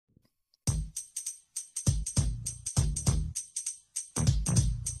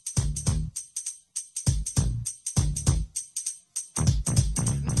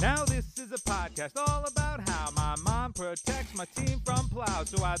Now this is a podcast all about how my mom protects my team from plow.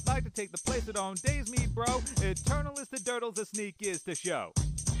 So I'd like to take the place that don't daze me, bro. Eternal is to Dirtles, the sneak is to show.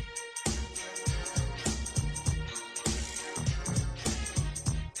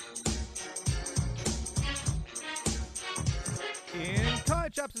 In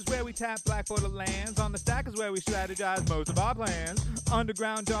card shops is where we tap black borderlands. On the stack is where we strategize most of our plans.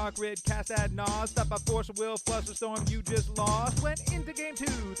 Underground, dark, red, cast ad nos. Stop by force of will, flush a storm you just lost. Went into game 2,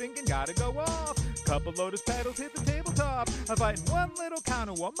 thinking gotta go off. Couple Lotus pedals hit the tabletop. I'm fighting one little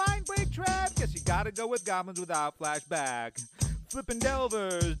counter war mind break trap. Guess you gotta go with goblins without flashback. Flippin'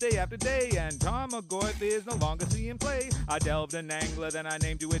 delvers day after day, and Tarmogoyf is no longer seeing play. I delved an angler, then I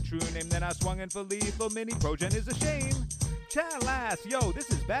named you a true name, then I swung in for lethal mini progen is a shame. Chalas, yo, this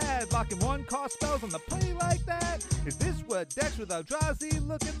is bad. Locking one cost spells on the play like that. Is this what decks with Eldrazi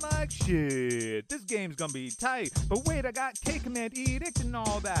looking like? Shit, this game's gonna be tight. But wait, I got K-Command Edict and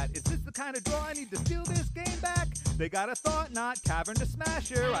all that. Is this the kind of draw I need to steal this game back? They got a thought knot, Cavern to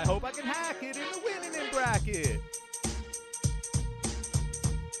Smasher. I hope I can hack it in the winning in bracket.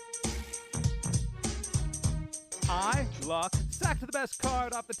 I luck, sacked the best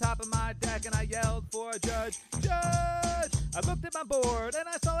card off the top of my deck, and I yelled for a judge. Judge! I looked at my board, and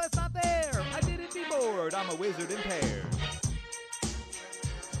I saw it's not there. I didn't be bored, I'm a wizard impaired.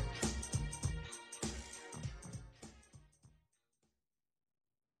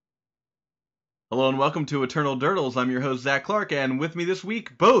 Hello and welcome to Eternal Dirtles. I'm your host, Zach Clark, and with me this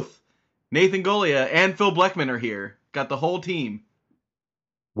week, both Nathan Golia and Phil Bleckman are here. Got the whole team.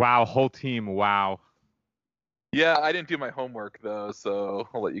 Wow, whole team, wow. Yeah, I didn't do my homework, though, so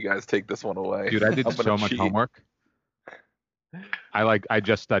I'll let you guys take this one away. Dude, I did so much homework. I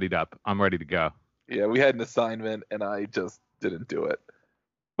just studied up. I'm ready to go. Yeah, we had an assignment, and I just didn't do it.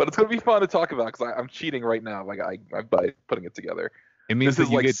 But it's going to be fun to talk about, because I'm cheating right now by putting it together. It means this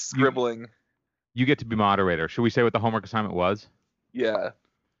that is like scribbling. You get to be moderator. Should we say what the homework assignment was? Yeah.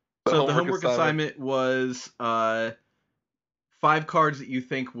 So the homework assignment was 5 cards that you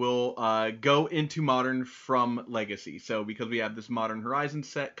think will go into Modern from Legacy. So because we have this Modern Horizons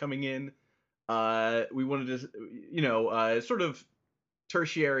set coming in, we wanted to, sort of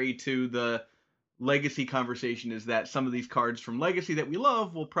tertiary to the Legacy conversation is that some of these cards from Legacy that we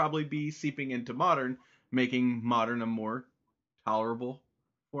love will probably be seeping into Modern, making Modern a more tolerable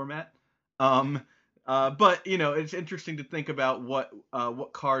format. But it's interesting to think about what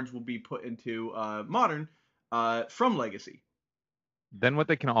cards will be put into Modern from Legacy. Then what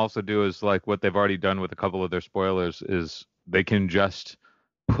they can also do is like what they've already done with a couple of their spoilers is they can just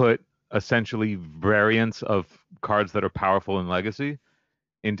put essentially variants of cards that are powerful in Legacy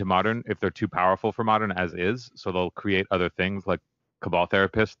into Modern if they're too powerful for Modern as is. So they'll create other things like Cabal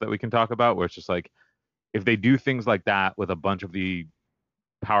Therapist that we can talk about, where it's just like if they do things like that with a bunch of the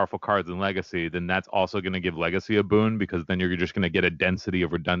powerful cards in Legacy, then that's also going to give Legacy a boon because then you're just going to get a density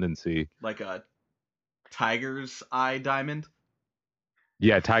of redundancy. Like a Tiger's Eye Diamond?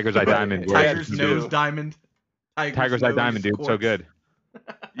 Yeah, Tiger's Eye Diamond. Tiger's Nose Diamond. Tiger's Eye Diamond, dude. So good.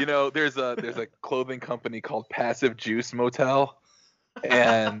 There's a clothing company called Passive Juice Motel,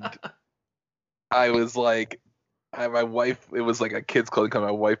 and I was like, my wife, it was like a kid's clothing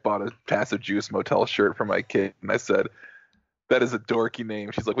company. My wife bought a Passive Juice Motel shirt for my kid, and I said, that is a dorky name.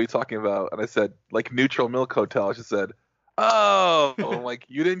 She's like, what are you talking about? And I said, like Neutral Milk Hotel. She said, oh, I'm like,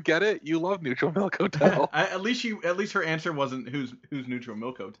 you didn't get it? You love Neutral Milk Hotel. At least her answer wasn't who's Neutral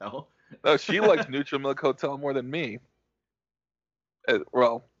Milk Hotel. No, she likes Neutral Milk Hotel more than me.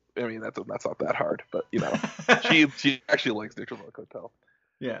 Well, I mean that's not that hard, but she actually likes Neutral Milk Hotel.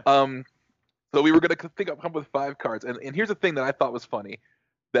 Yeah. So we were gonna come up with 5 cards, and here's the thing that I thought was funny,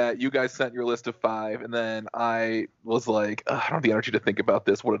 that you guys sent your list of 5, and then I was like, I don't have the energy to think about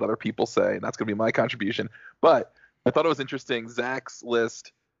this. What did other people say? And that's gonna be my contribution. But I thought it was interesting. Zach's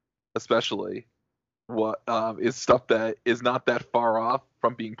list, especially, is stuff that is not that far off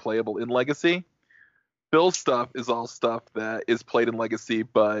from being playable in Legacy. Phil's stuff is all stuff that is played in Legacy,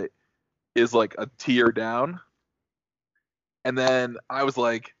 but is like a tier down. And then I was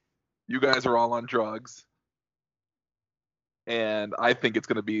like, you guys are all on drugs. And I think it's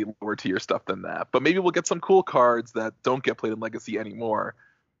going to be lower tier stuff than that. But maybe we'll get some cool cards that don't get played in Legacy anymore,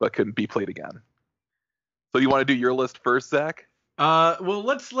 but can be played again. So you want to do your list first, Zach? Well,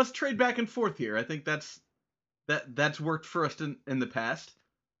 let's trade back and forth here. I think that's worked for us in the past.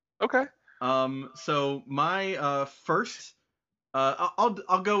 Okay. So my first,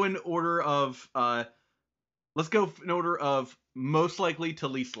 I'll go in order of let's go in order of most likely to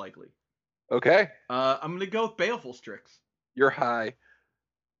least likely. Okay. I'm gonna go with Baleful Strix. You're high.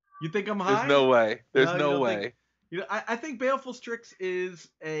 You think I'm high? There's no way. There's No, no you don't way. think- I think Baleful Strix is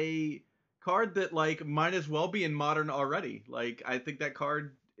a card that like might as well be in Modern already. Like I think that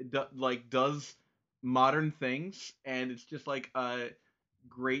card does modern things, and it's just like a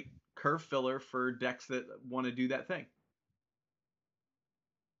great curve filler for decks that want to do that thing.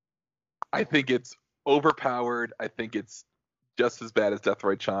 I think it's overpowered. I think it's just as bad as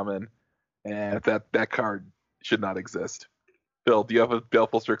Deathrite Shaman, and that card should not exist. Bill, do you have a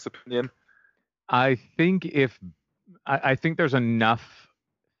Baleful Strix opinion? I think there's enough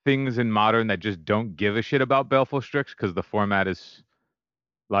things in Modern that just don't give a shit about Baleful Strix because the format is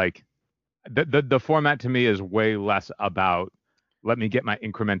like the format to me is way less about let me get my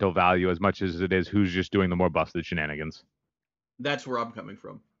incremental value as much as it is who's just doing the more busted shenanigans. That's where I'm coming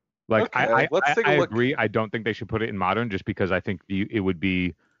from. Like okay, I agree. I don't think they should put it in Modern just because I think it would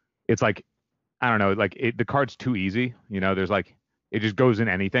be. It's like I don't know. Like the card's too easy. There's like it just goes in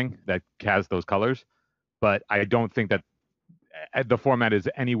anything that has those colors. But I don't think that the format is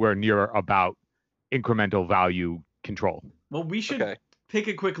anywhere near about incremental value control. Well, we should take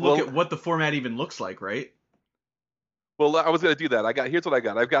a quick look at what the format even looks like, right? Well, I was going to do that. Here's what I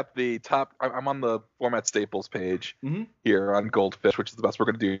got. I've got the top. I'm on the format staples page here on Goldfish, which is the best we're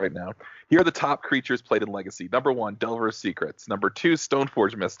going to do right now. Here are the top creatures played in Legacy. Number 1, Delver's Secrets. Number 2,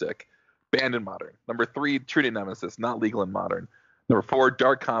 Stoneforge Mystic, banned in Modern. Number 3, Trinity Nemesis, not legal in Modern. Number 4,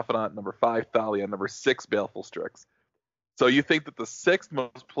 Dark Confidant. Number 5, Thalia. Number 6, Baleful Strix. So you think that the 6th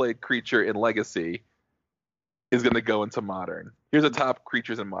most played creature in Legacy is going to go into Modern. Here's the top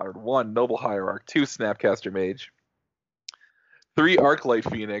creatures in Modern. 1, Noble Hierarch. 2, Snapcaster Mage. 3,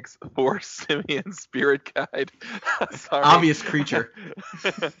 Arclight Phoenix. 4, Simian Spirit Guide. Sorry. Obvious creature.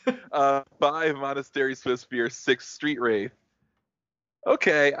 5, Monastery Swiftspear. 6, Street Wraith.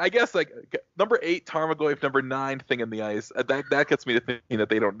 Okay, I guess like number 8, Tarmogoyf. Number 9, Thing in the Ice. That gets me to thinking that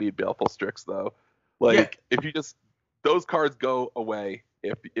they don't need Baleful Strix though. Like if you just those cards go away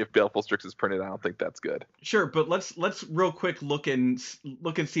if Baleful Strix is printed, I don't think that's good. Sure, but let's real quick look and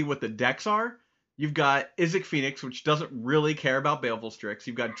see what the decks are. You've got Izzet Phoenix, which doesn't really care about Baleful Strix.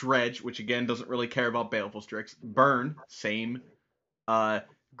 You've got Dredge, which again doesn't really care about Baleful Strix. Burn, same.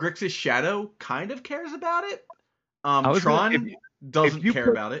 Grixis Shadow kind of cares about it. Tron doesn't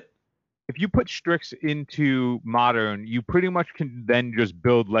care about it. If you put Strix into Modern, you pretty much can then just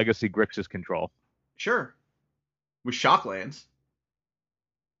build Legacy Grixis control. Sure. With Shocklands.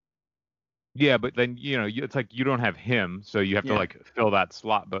 Yeah, but then, it's like you don't have him, so you have to, like, fill that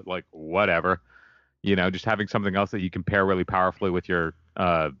slot, but, like, whatever. Just having something else that you can pair really powerfully with your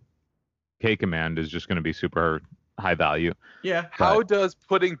K command is just going to be super high value. Yeah. How does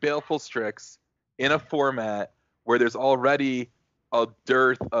putting Baleful Strix in a format where there's already a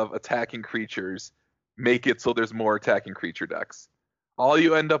dearth of attacking creatures make it so there's more attacking creature decks? All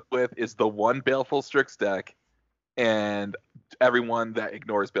you end up with is the one Baleful Strix deck and everyone that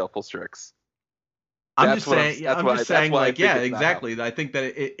ignores Baleful Strix. I'm just saying, exactly. I think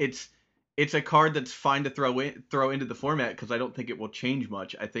that it's a card that's fine to throw into the format because I don't think it will change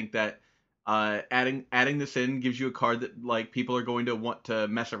much. I think that adding this in gives you a card that like people are going to want to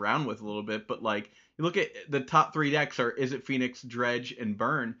mess around with a little bit. But like you look at the top 3 decks are Izzet Phoenix, Dredge, and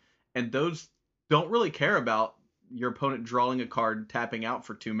Burn, and those don't really care about your opponent drawing a card, tapping out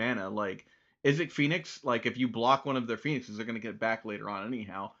for 2 mana. Like Izzet Phoenix, like if you block one of their Phoenixes, they're going to get back later on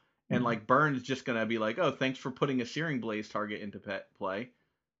anyhow. And like Burn is just going to be like, oh, thanks for putting a Searing Blaze target into play.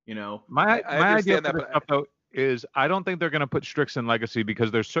 My idea for this stuff though is I don't think they're going to put Strix in Legacy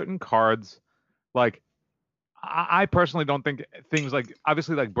because there's certain cards like I personally don't think things like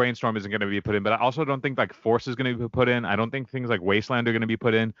obviously like Brainstorm isn't going to be put in, but I also don't think like Force is going to be put in. I don't think things like Wasteland are going to be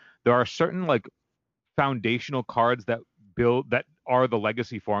put in. There are certain like foundational cards that are the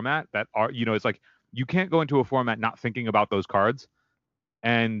Legacy format that are it's like you can't go into a format not thinking about those cards.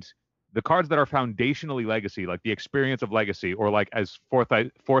 And the cards that are foundationally Legacy, like the experience of Legacy, or like as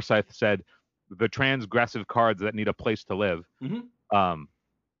Forsyth said, the transgressive cards that need a place to live. Mm-hmm.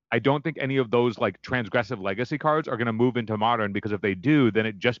 I don't think any of those like transgressive Legacy cards are going to move into Modern because if they do, then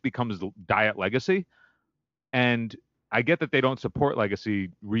it just becomes Diet Legacy. And I get that they don't support Legacy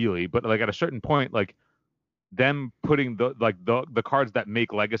really, but like at a certain point, like them putting the cards that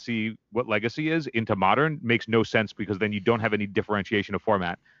make Legacy what Legacy is into Modern makes no sense because then you don't have any differentiation of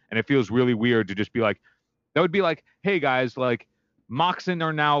format. And it feels really weird to just be like, that would be like, hey guys, like Moxen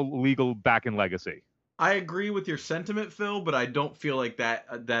are now legal back in Legacy. I agree with your sentiment, Phil, but I don't feel like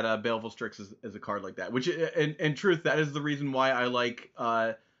that Baleful Strix is a card like that. Which, in truth, that is the reason why I like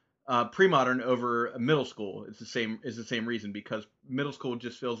pre-modern over middle school. It's the same reason because middle school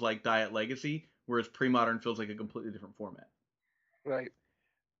just feels like Diet Legacy, whereas pre-modern feels like a completely different format. Right.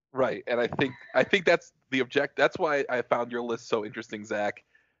 Right, and I think that's the object. That's why I found your list so interesting, Zach,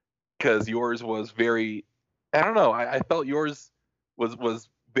 because yours was very. I don't know. I felt yours was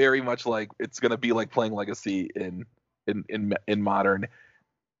very much like it's gonna be like playing Legacy in Modern.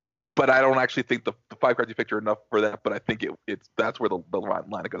 But I don't actually think the 5 cards you picked are enough for that. But I think it's that's where the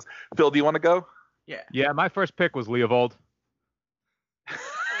line goes. Phil, do you want to go? Yeah. Yeah, my first pick was Leovold.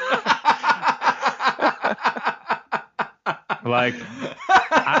 Like,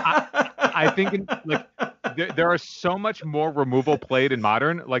 I think there are so much more removal played in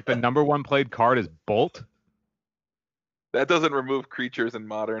Modern. Like the number 1 played card is Bolt. That doesn't remove creatures in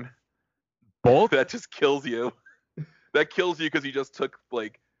Modern. Bolt? That just kills you. That kills you because you just took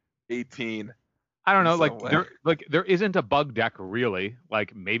like 18. I don't know. There isn't a bug deck really.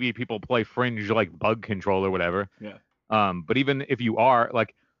 Like maybe people play Fringe like bug control or whatever. Yeah. But even if you are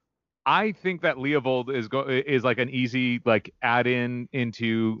like, I think that Leovold is like an easy like add in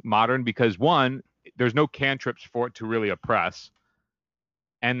into Modern because one, there's no cantrips for it to really oppress,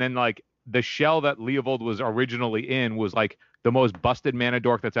 and then like the shell that Leovold was originally in was like the most busted mana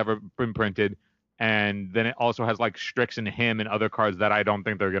dork that's ever been printed, and then it also has like Strix and Him and other cards that I don't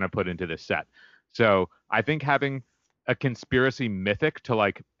think they're gonna put into this set. So I think having a Conspiracy Mythic to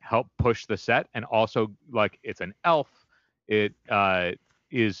like help push the set, and also like it's an elf, it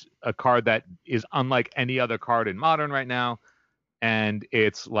is a card that is unlike any other card in Modern right now, and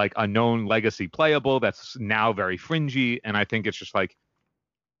it's like a known legacy playable that's now very fringy, and I think it's just like,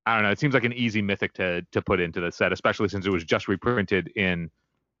 I don't know, it seems like an easy Mythic to put into the set, especially since it was just reprinted in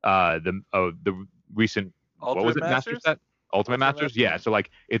the recent Ultimate what was it Masters? Master set? Ultimate Masters? Yeah, so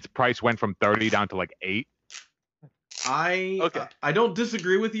like its price went from 30 down to like 8. I don't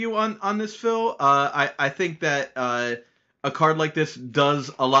disagree with you on this, Phil. I think that a card like this does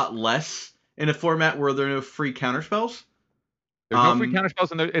a lot less in a format where there are no free counterspells. There's no free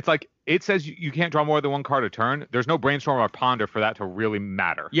counterspells, and it's like it says you can't draw more than 1 card a turn. There's no Brainstorm or Ponder for that to really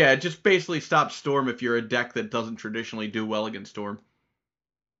matter. Yeah, it just basically stops Storm if you're a deck that doesn't traditionally do well against Storm.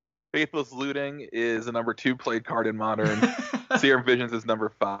 Faithless Looting is a number 2 played card in Modern. Serum Visions is number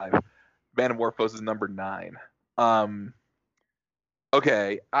 5. Manamorphose is number 9.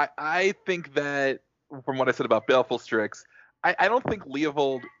 Okay, I think that from what I said about Baleful Strix, I don't think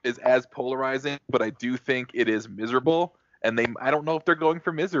Leovold is as polarizing, but I do think it is miserable. And I don't know if they're going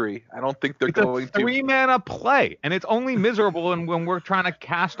for misery. I don't think they're going to. 3 mana play, and it's only miserable when we're trying to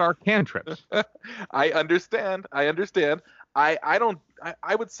cast our cantrips. I understand. I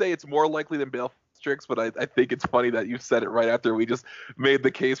would say it's more likely than Baleful Strix, but I think it's funny that you said it right after we just made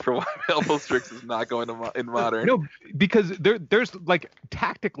the case for why Baleful Strix is not going to in Modern. No, because there's like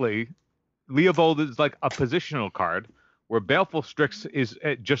tactically, Leovold is like a positional card, where Baleful Strix is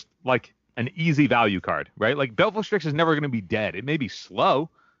just like an easy value card, right? Like Baleful Strix is never going to be dead. It may be slow.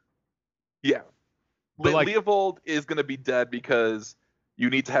 Yeah. But like, Leovold is going to be dead because you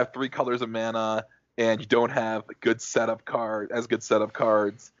need to have 3 colors of mana and you don't have good setup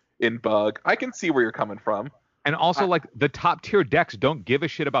cards in Bug. I can see where you're coming from. And also like the top tier decks don't give a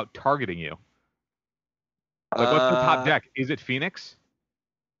shit about targeting you. Like what's the top deck? Is it Phoenix?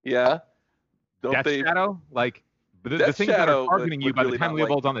 Yeah. Death Shadow? Like the things that are targeting you by the time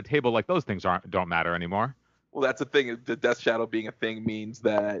Leovold's on the table, like those things don't matter anymore. Well, that's the thing. The Death Shadow being a thing means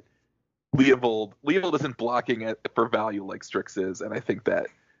that Leovold isn't blocking it for value like Strix is, and I think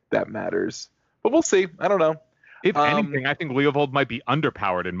that matters. But we'll see. I don't know. If anything, I think Leovold might be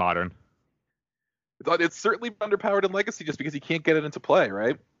underpowered in Modern. It's certainly underpowered in Legacy just because you can't get it into play,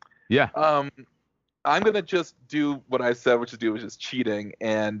 right? Yeah. I'm gonna just do what I said, which is just cheating.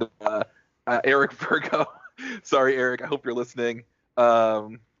 And Eric Virgo, sorry Eric, I hope you're listening.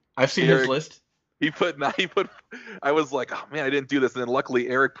 I've seen his list. He put. I was like, oh man, I didn't do this, and then luckily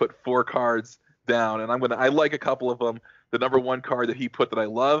Eric put 4 cards down, and I like a couple of them. The number 1 card that he put that I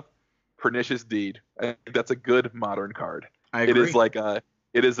love, Pernicious Deed. I think that's a good Modern card. I agree.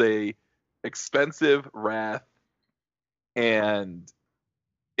 It is a expensive wrath, and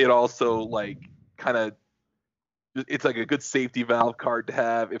it also like kind of, it's like a good safety valve card to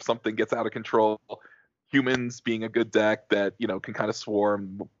have if something gets out of control. Humans being a good deck that can kind of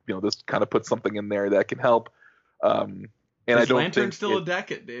swarm, this kind of puts something in there that can help. And I don't Lantern think still a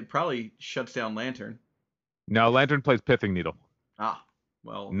deck? It probably shuts down Lantern. No, Lantern plays Pithing Needle. Ah,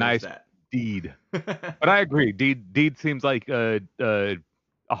 well, nice that. Deed. But I agree. Deed seems like a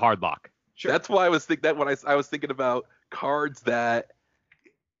hard lock. Sure. That's why I was thinking about cards that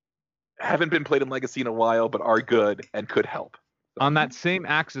haven't been played in Legacy in a while, but are good and could help. On that same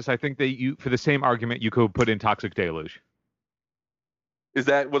axis, I think that for the same argument, you could put in Toxic Deluge. Was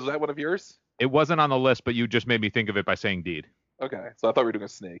that one of yours? It wasn't on the list, but you just made me think of it by saying Deed. Okay, so I thought we were doing a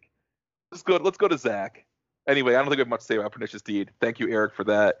snake. Let's go to Zach. Anyway, I don't think we have much to say about Pernicious Deed. Thank you, Eric, for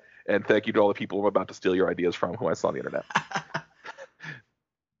that, and thank you to all the people I'm about to steal your ideas from, who I saw on the internet.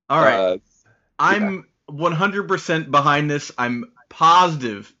 All right, I'm 100% behind this. I'm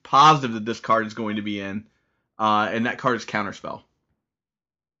positive that this card is going to be in, and that card is Counterspell.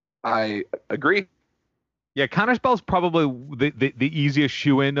 I agree. Yeah, Counterspell's probably the easiest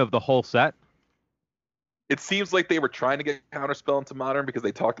shoe-in of the whole set. It seems like they were trying to get Counterspell into Modern because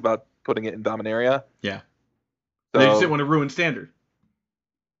they talked about putting it in Dominaria. Yeah. So, they just didn't want to ruin Standard.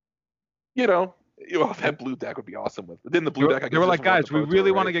 That blue deck would be awesome with. But then the blue deck, they were like, guys, we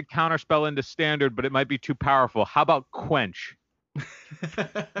really want to get Counterspell into Standard, but it might be too powerful. How about Quench?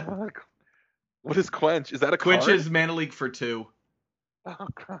 What is Quench? Is that a Quench card? is Mana Leak for 2. Oh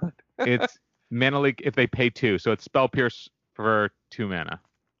god. It's Mana Leak if they pay 2, so it's Spell Pierce for 2 mana.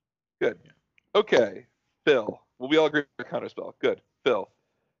 Good. Okay, Phil. Well, we all agree with Counterspell. Good. Phil.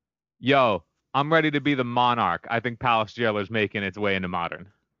 Yo, I'm ready to be the Monarch. I think Palace Jailer's making its way into Modern.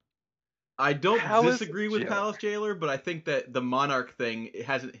 I don't disagree with Palace Jailer, but I think that the Monarch thing, it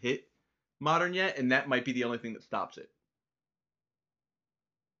hasn't hit Modern yet, and that might be the only thing that stops it.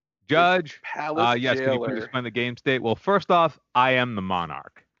 Judge, Palace yes, Jailer. can you please explain the game state? Well, first off, I am the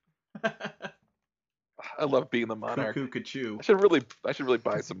Monarch. I love being the Monarch. Cuckoo-ca-choo. I should really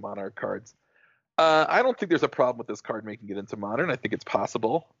buy some Monarch cards. I don't think there's a problem with this card making it into Modern. I think it's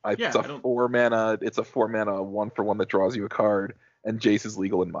possible. It's a 4 mana. It's a 4 mana 1-for-1 that draws you a card, and Jace is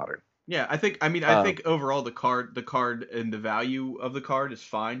legal in Modern. Yeah, I think overall the card and the value of the card is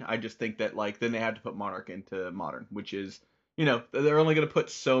fine. I just think that then they had to put Monarch into Modern, which is they're only going to put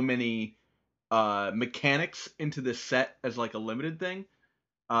so many mechanics into this set as a limited thing.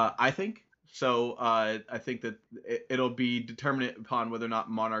 I think so. I think that it'll be determinant upon whether or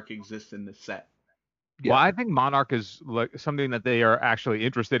not Monarch exists in this set. Yeah. Well, I think Monarch is something that they are actually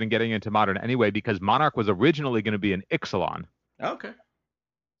interested in getting into Modern anyway, because Monarch was originally going to be an Ixalan. Okay.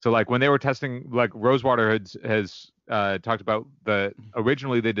 So when they were testing, Rosewater has talked about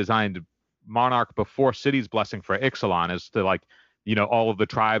originally they designed Monarch before City's Blessing for Ixalan, as to all of the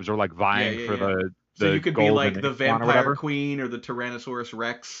tribes are vying for the so you could be the Vampire Queen or the Tyrannosaurus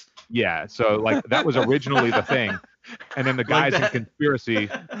Rex. Yeah, so that was originally the thing, and then the guys in Conspiracy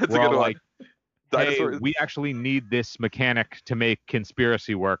were all like, hey, we actually need this mechanic to make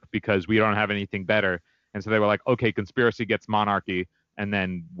Conspiracy work because we don't have anything better. And so they were like, okay, Conspiracy gets Monarchy, and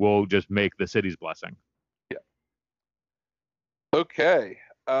then we'll just make the City's Blessing. Yeah. Okay.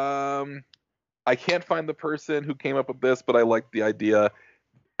 I can't find the person who came up with this, but I like the idea.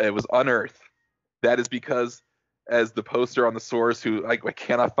 It was Unearth. That is because, as the poster on the source, who I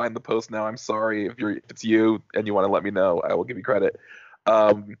cannot find the post now. I'm sorry if it's you and you want to let me know. I will give you credit.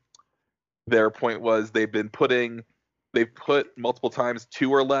 Their point was they've put multiple times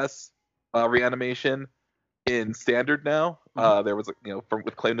 2 or less reanimation in Standard now. There was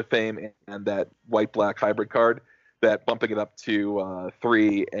with Claim to Fame and that white-black hybrid card, that bumping it up to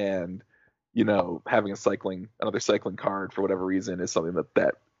 3 and having another cycling card for whatever reason is something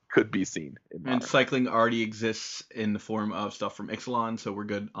that could be seen in Modern. And cycling already exists in the form of stuff from Ixalan, so we're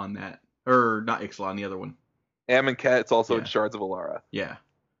good on that. Or not Ixalan, the other one. Amonkhet, it's also in Shards of Alara. Yeah.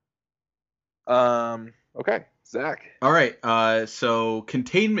 Okay, Zach. All right. So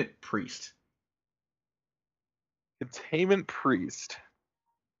Containment Priest. Containment Priest.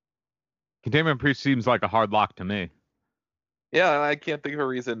 Containment Priest seems like a hard lock to me. Yeah, I can't think of a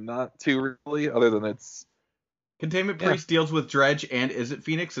reason not to really, other than it's... Containment Priest deals with Dredge and Izzet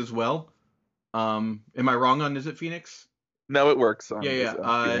Phoenix as well. Am I wrong on Izzet Phoenix? No, it works. So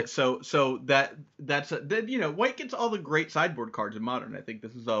that's White gets all the great sideboard cards in Modern. I think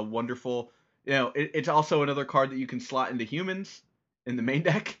this is a wonderful. It's also another card that you can slot into humans in the main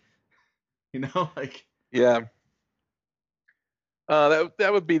deck. Yeah. That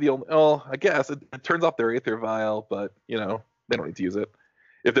would be the only. Oh, I guess it turns off their Aether Vial, but they don't need to use it.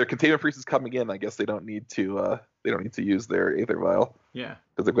 If their Containment Priest is coming in, I guess they don't need to. They don't need to use their Aether Vial. Yeah.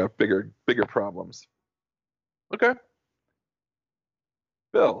 Because they've got bigger problems. Okay.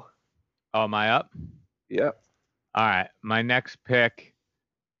 Bill. Oh, am I up? Yeah. All right. My next pick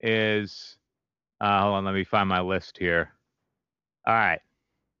is. Hold on. Let me find my list here. All right.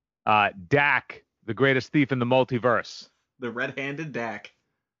 Dak, the greatest thief in the multiverse. The red-handed Dak.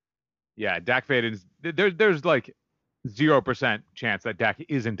 Yeah, Dak Fade is. There's 0% chance that Dak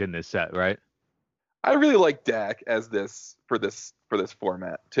isn't in this set, right? I really like Dak as this for this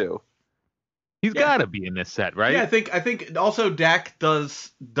format too. He's got to be in this set, right? Yeah, I think also Dak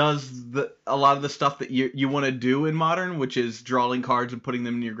does a lot of the stuff that you want to do in Modern, which is drawing cards and putting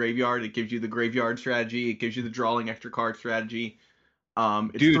them in your graveyard. It gives you the graveyard strategy. It gives you the drawing extra card strategy.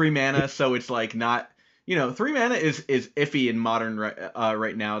 It's 3 mana, so it's like not, 3 mana is iffy in Modern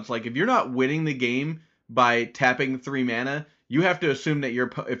right now. It's like if you're not winning the game by tapping 3 mana, you have to assume that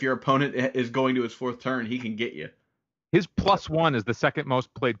if your opponent is going to his 4th turn, he can get you. His +1 is the second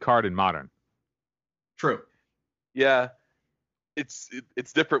most played card in Modern. True. Yeah, it's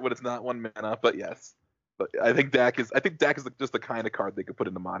different when it's not 1 mana, but yes. But I think Dak is just the kind of card they could put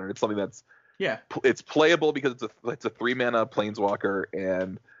into Modern. It's something that's it's playable because it's a 3 mana planeswalker,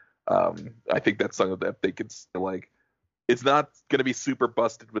 and I think that's something that they could still like. It's not going to be super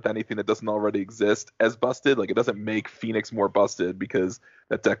busted with anything that doesn't already exist as busted. Like, it doesn't make Phoenix more busted because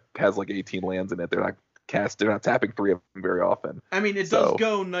that deck has like 18 lands in it. They're not tapping 3 of them very often. I mean, it does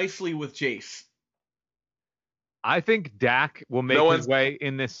go nicely with Jace. I think Dak will make his way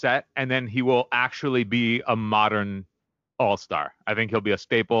in this set, and then he will actually be a Modern all-star. I think he'll be a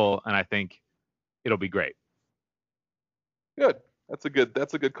staple, and I think it'll be great. Good. That's a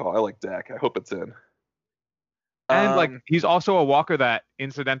good call. I like Dak. I hope it's in. And he's also a walker that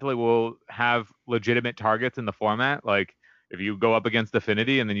incidentally will have legitimate targets in the format. Like if you go up against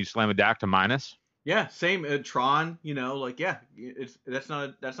Affinity and then you slam a Dak to minus. Yeah, same Tron. That's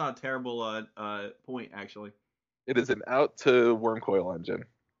not a terrible point actually. It is an out to Wurmcoil Engine.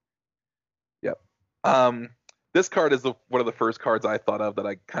 Yep. This card is one of the first cards I thought of that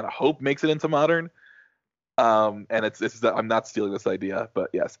I kind of hope makes it into Modern. And I'm not stealing this idea,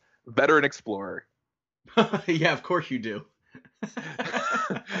 but yes, Veteran Explorer. Yeah, of course you do.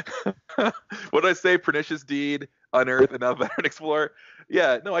 What did I say? Pernicious Deed, Unearth, and now Veteran Explorer.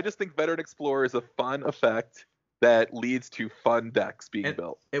 Yeah, no, I just think Veteran Explorer is a fun effect that leads to fun decks being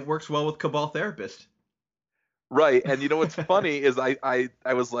built. It works well with Cabal Therapist. Right, and you know what's funny is I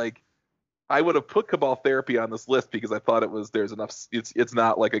was like, I would have put Cabal Therapy on this list because I thought there's enough. It's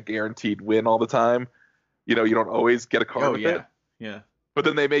not like a guaranteed win all the time. You don't always get a card with it. Yeah. But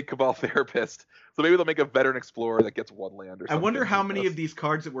then they made Cabal Therapist, so maybe they'll make a Veteran Explorer that gets 1 land or something. I wonder how many of these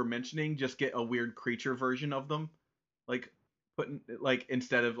cards that we're mentioning just get a weird creature version of them,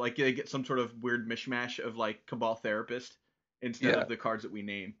 instead of they get some sort of weird mishmash of Cabal Therapist instead of the cards that we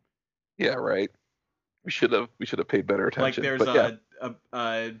name. Yeah, right. We should have paid better attention. Like there's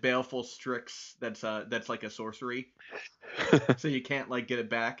a Baleful Strix that's like a sorcery, so you can't get it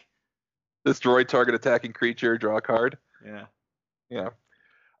back. Destroy target attacking creature, draw a card. Yeah. Yeah.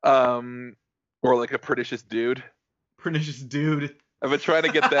 Or like a Pernicious Dude. Pernicious Dude. I've been trying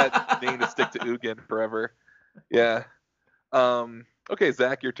to get that name to stick to Ugin forever. Yeah. Okay,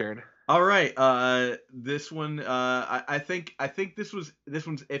 Zach, your turn. All right. This one, I think this one's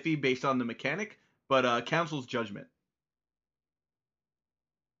iffy based on the mechanic, but Council's Judgment.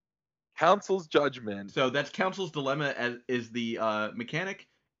 Council's Judgment. So that's Council's Dilemma is the mechanic.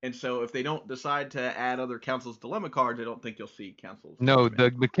 And so if they don't decide to add other Council's Dilemma cards, I don't think you'll see Council's Judgment.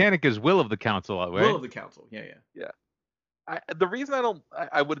 The mechanic is Will of the Council, right? Will of the Council, yeah. The reason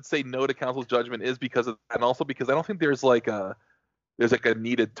I would say no to Council's Judgment is because I don't think there's a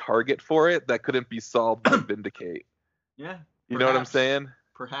needed target for it that couldn't be solved by Vindicate. Yeah. You know what I'm saying?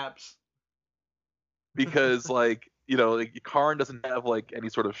 Perhaps. Because Karn doesn't have any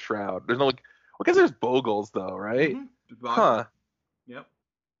sort of shroud. There's no I guess there's Bogles though, right? Mm-hmm. Huh. Yep.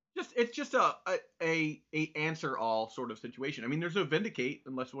 It's just a answer all sort of situation. I mean, there's no Vindicate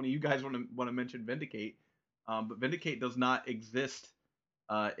unless one of you guys want to mention Vindicate, but Vindicate does not exist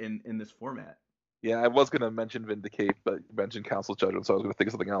in this format. Yeah, I was gonna mention Vindicate, but you mentioned Council's Judgment, so I was gonna think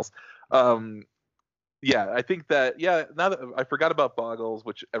of something else. Yeah, I think that now that I forgot about Boggles,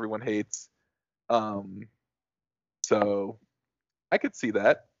 which everyone hates, so I could see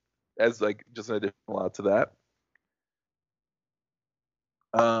that as just an additional out to that.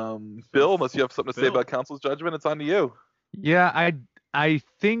 Bill, unless you have something to say about Council's Judgment, it's on to you. Yeah, I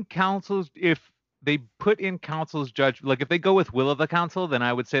think if they put in Council's Judgment, if they go with Will of the Council, then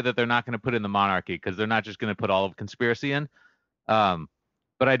I would say that they're not going to put in the Monarchy because they're not just going to put all of Conspiracy in. But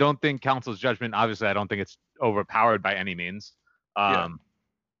I don't think Council's Judgment, obviously, I don't think it's overpowered by any means. I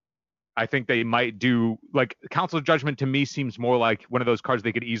think they might do Council's Judgment to me seems more like one of those cards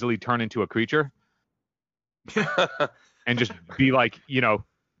they could easily turn into a creature. And just be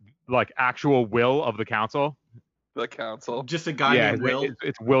actual Will of the Council. The Council. Just a guy named Will.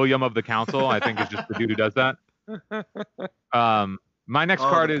 It's William of the Council, I think, is just the dude who does that. My next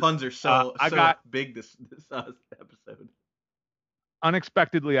card is... puns are so big this episode.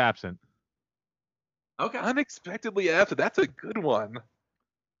 Unexpectedly Absent. Okay. Unexpectedly Absent. That's a good one.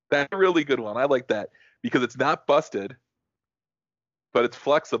 That's a really good one. I like that because it's not busted, but it's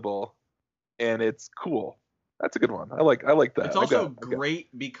flexible and it's cool. That's a good one. I like that. It's also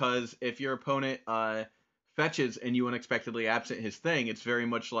great because if your opponent fetches and you unexpectedly absent his thing, it's very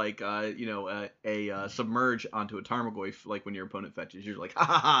much like a submerge onto a Tarmogoyf. Like when your opponent fetches, you're like, ha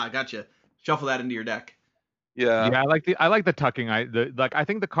ha ha, gotcha. Shuffle that into your deck. Yeah. Yeah, I like the tucking. I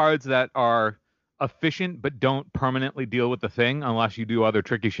think the cards that are efficient but don't permanently deal with the thing unless you do other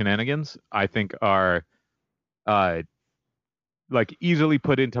tricky shenanigans, I think are like easily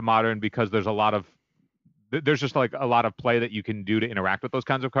put into Modern because there's just like a lot of play that you can do to interact with those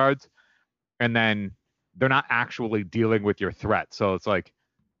kinds of cards, and then they're not actually dealing with your threat. So it's like,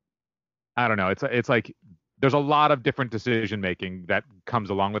 I don't know. It's like there's a lot of different decision making that comes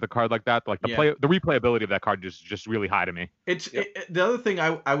along with a card like that. Like the replayability of that card is just really high to me. The other thing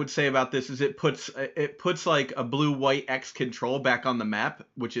I would say about this is it puts like a blue-white X control back on the map,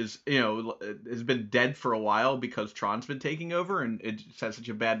 which is has been dead for a while because Tron's been taking over, and it just has such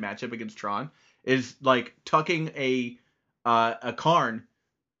a bad matchup against Tron. Is like tucking a Karn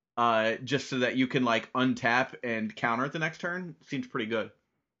just so that you can like untap and counter it the next turn seems pretty good.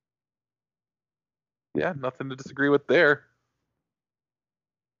 Yeah, nothing to disagree with there.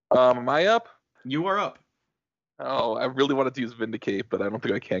 Am I up? You are up. Oh, I really wanted to use Vindicate, but I don't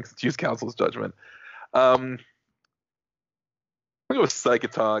think I can because it's use Council's Judgment. I'm going to go with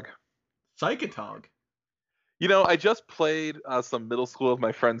Psychotog. Psychotog? I just played some middle school with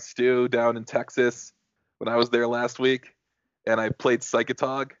my friend Stu down in Texas when I was there last week, and I played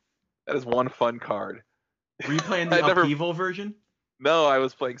Psychotog. That is one fun card. Were you playing the Upheaval version? No, I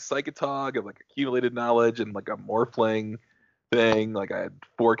was playing Psychotog and like accumulated knowledge and like a morphling thing. Like I had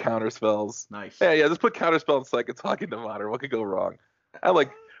 4 counter spells. Nice. Yeah, just put counter spell and Psychotog into Modern. What could go wrong?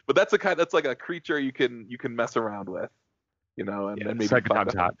 But that's like a creature you can mess around with, and maybe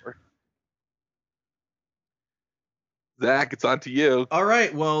Psychotog's hot. Zach, it's on to you. All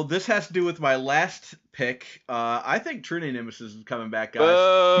right. Well, this has to do with my last pick. I think True Name Nemesis is coming back,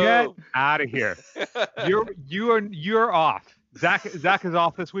 guys. Get out of here. You're off. Zach is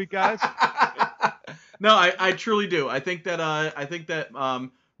off this week, guys. No, I truly do. I think that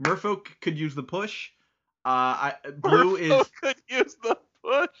Merfolk could use the push. Blue could use the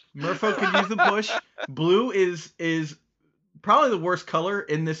push. Merfolk could use the push. Blue is probably the worst color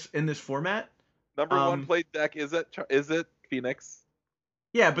in this format. Number 1 played deck is it Phoenix?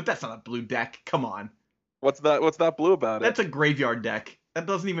 Yeah, but that's not a blue deck. Come on. What's not blue about it? That's a graveyard deck. That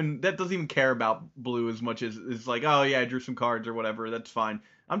doesn't even care about blue as much as it's like, oh yeah, I drew some cards or whatever. That's fine.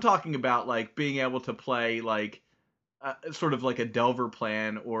 I'm talking about like being able to play like sort of like a Delver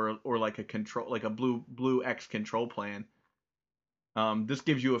plan or like a control, like a blue X control plan. This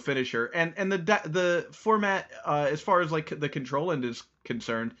gives you a finisher, and the format as far as like the control end is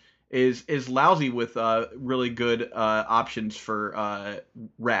concerned is lousy with really good options for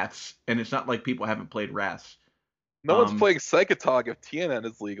Wraths, and it's not like people haven't played Wraths. No one's playing Psychotog if TNN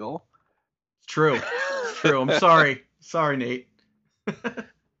is legal. It's true. It's true. I'm sorry. Sorry, Nate.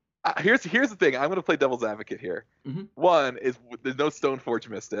 Here's the thing. I'm going to play devil's advocate here. Mm-hmm. One is there's no Stoneforge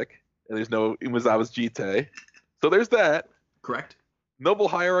Mystic, and there's no Umezawa's Jite. So there's that. Correct. Noble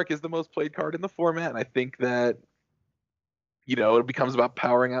Hierarch is the most played card in the format, and I think that it becomes about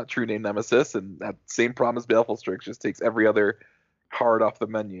powering out True Name Nemesis, and that same problem as Baleful Strix just takes every other card off the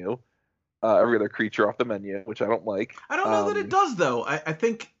menu. Every other creature off the menu, which I don't like. I don't know that it does, though. I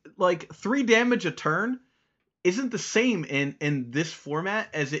think, like, 3 damage a turn isn't the same in this format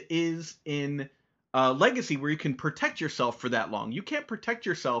as it is in Legacy, where you can protect yourself for that long. You can't protect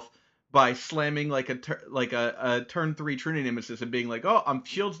yourself by slamming, like, a turn 3 Trinity Nemesis and being like, oh, I'm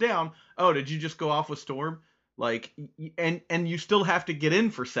shields down. Oh, did you just go off with Storm? Like, and you still have to get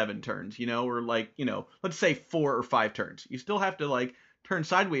in for 7 turns, or, like, let's say 4 or 5 turns. You still have to, like, turn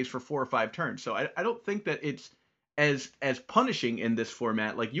sideways for 4 or 5 turns. So I don't think that it's as punishing in this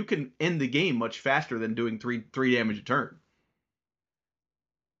format. Like, you can end the game much faster than doing 3 damage a turn.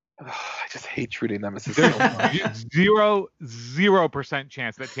 I just hate True Name Nemesis. There's 0%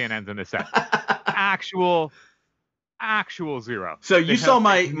 chance that TNN's in this set. Actual 0. So you saw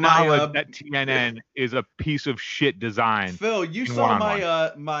my knowledge that TNN is a piece of shit design. Phil, you saw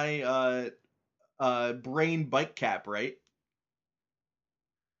my brain bike cap, right?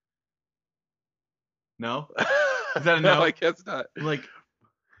 No? Is that a no? No, I guess not. Like,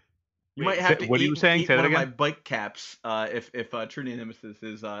 you might have to what are you saying? Eat Say that one again? of my bike caps if True Name Nemesis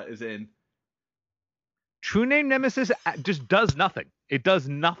is in. True Name Nemesis just does nothing. It does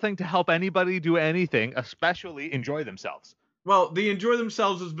nothing to help anybody do anything, especially enjoy themselves. Well, the enjoy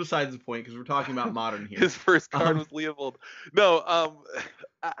themselves is besides the point because we're talking about Modern here. His first card was Leovold. No,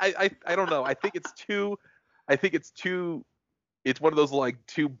 I don't know. I think it's too. It's one of those like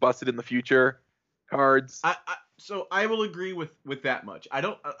too busted in the future cards. So I will agree with that much.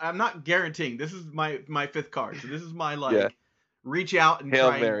 I'm not guaranteeing. This is my fifth card, so this is my reach out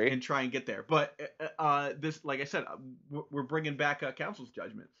and try and get there. But this, like I said, we're bringing back Council's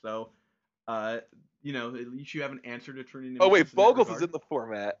Judgment. So at least you have an answer to Trinity. Oh wait, Bogles is in the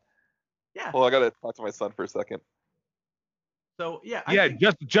format. Yeah. Well, I gotta talk to my son for a second. So yeah. I think...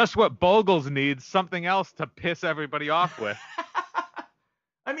 just what Bogles needs, something else to piss everybody off with.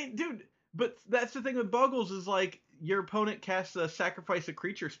 I mean, dude, but that's the thing with Bogles is like your opponent casts a sacrifice a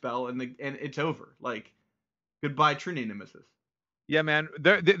creature spell and it's over. Like goodbye Trinity Nemesis. Yeah, man.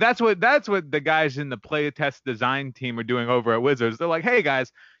 That's what the guys in the playtest design team are doing over at Wizards. They're like, hey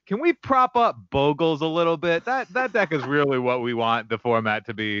guys, can we prop up Bogles a little bit? That deck is really what we want the format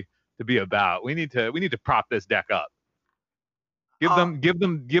to be about. We need to prop this deck up. Give them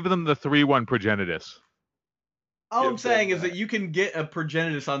the 3/1 Progenitus. All I'm saying is that you can get a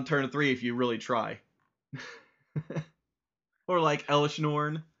Progenitus on turn 3 if you really try. Or like Elesh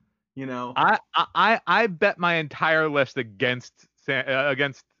Norn, I bet my entire list against Zach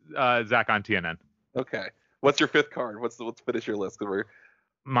on TNN. Okay. What's your fifth card? Let's finish your list because we're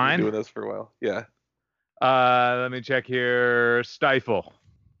doing this for a while. Yeah. Let me check here. Stifle.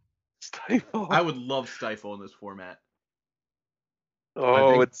 I would love Stifle in this format.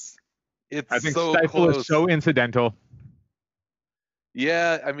 Oh, I think so Stifle close. is so incidental.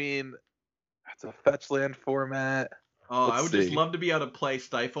 Yeah, I mean, it's a fetch land format. Oh, I would just love to be able to play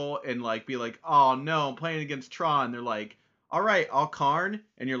Stifle and like be like, oh no, I'm playing against Tron. They're like, all right, I'll Karn,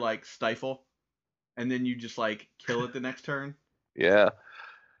 and you're like Stifle, and then you just like kill it the next turn. Yeah,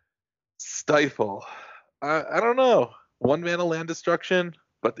 Stifle. I don't know. 1-mana land destruction,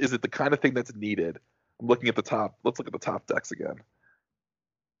 but is it the kind of thing that's needed? I'm looking at the top. Let's look at the top decks again.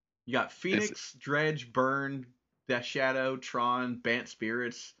 You got Phoenix, Dredge, Burn, Death Shadow, Tron, Bant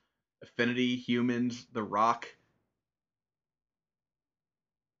Spirits, Affinity, Humans, The Rock.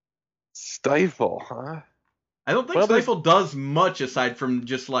 Stifle, huh? I don't think Stifle does much aside from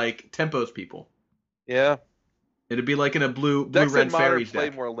just like tempos people. Yeah. It'd be like in a blue-red fairies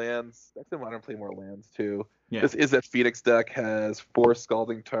deck. Decks in Modern play more lands too. Yeah. This is that Phoenix deck has 4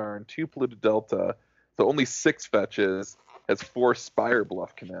 Scalding Tarn, 2 Polluted Delta, so only 6 fetches. Has 4 Spire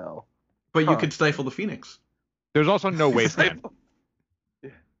Bluff Canal. But you could stifle the Phoenix. There's also no wasteland.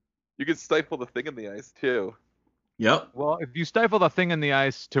 You could stifle the Thing in the Ice too. Yep. Well, if you stifle the Thing in the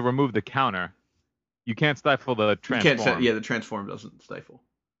Ice to remove the counter, you can't stifle the transform. The transform doesn't stifle.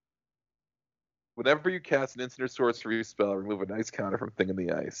 Whenever you cast an instant or sorcery spell, remove an ice counter from Thing in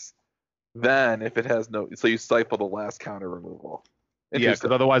the Ice. Then, if it has so you stifle the last counter removal. Yeah,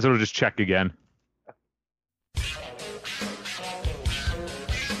 because otherwise it'll just check again.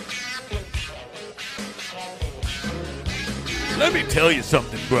 Let me tell you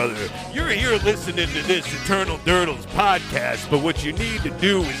something, brother. You're here listening to this Eternal Durdles podcast, but what you need to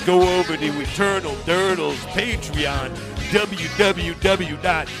do is go over to Eternal Durdles Patreon,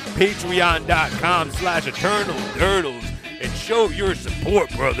 www.patreon.com/EternalDurdles, and show your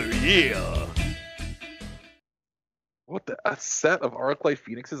support, brother. Yeah. What a set of Arclight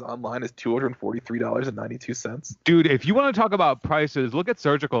Phoenixes online is $243.92. Dude, if you want to talk about prices, look at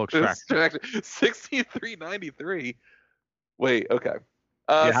Surgical Extraction. $63.93. Wait, okay.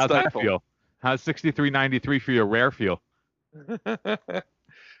 How's that feel? How's $63.93 for your rare feel?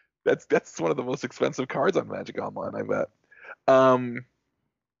 That's one of the most expensive cards on Magic Online, I bet.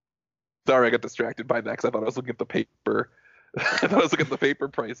 Sorry, I got distracted by that because I thought I was looking at the paper. I thought I was looking at the paper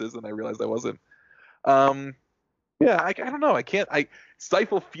prices, and I realized I wasn't. Yeah, I don't know.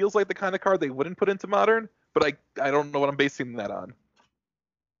 Stifle feels like the kind of card they wouldn't put into Modern, but I don't know what I'm basing that on.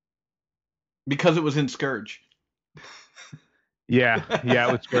 Because it was in Scourge. Yeah,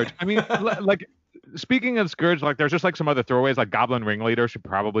 it was Scourge. I mean, like, speaking of Scourge, like, there's just like some other throwaways, like Goblin Ringleader should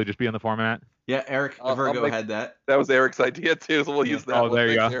probably just be in the format. Yeah, Eric Virgo had that. That was Eric's idea too, so we'll use that. Oh, there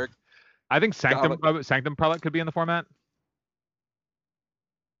you go. Eric. I think Sanctum Prelate could be in the format.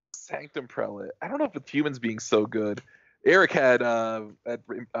 Sanctum Prelate. I don't know if it's humans being so good. Eric had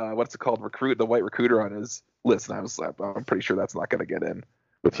what's it called, the White Recruiter on his list, and I'm pretty sure that's not going to get in.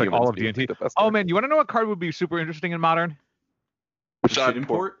 With like all of D&T. Oh man, you want to know what card would be super interesting in Modern? Shot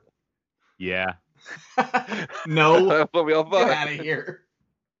Import? Yeah. No. That's what we all thought. Get out of here.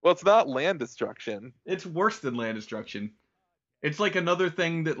 Well, it's not land destruction. It's worse than land destruction. It's like another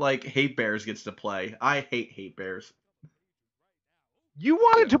thing that like Hate Bears gets to play. I hate Hate Bears. You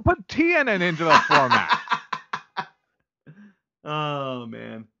wanted to put TNN into the format. Oh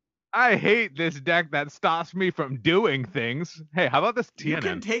man. I hate this deck that stops me from doing things. Hey, how about this TNN? You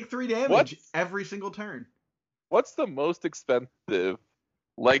can take 3 damage every single turn. What's the most expensive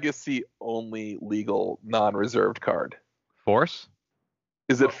legacy only legal non-reserved card? Force?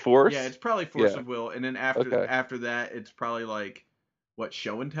 Is it Force? Yeah, it's probably Force of Will, and then after that, it's probably like what,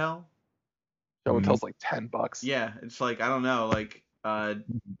 Show and Tell? Show and Tell's like $10. Yeah, it's like, I don't know, like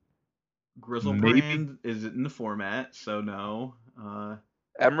Griselbrand is in the format, so no.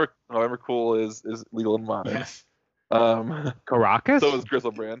 Emrakul is legal in Modern. Yes. Karakas? So is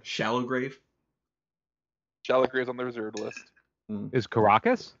Griselbrand. Shallowgrave. Shallowgrave's on the reserved list. Is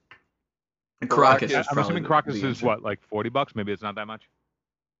Karakas? And Karakas. I'm assuming Karakas is what, like $40? Maybe it's not that much.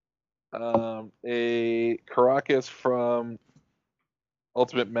 A Karakas from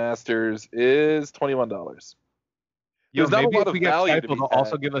Ultimate Masters is $21. Yo, maybe if we get Stifle, they'll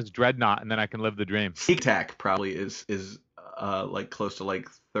also give us Dreadnought, and then I can live the dream. Sneak Attack probably is like close to like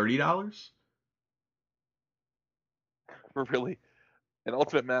 $30. Really? And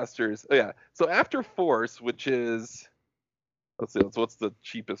Ultimate Masters, oh yeah. So after Force, which is, let's see, what's the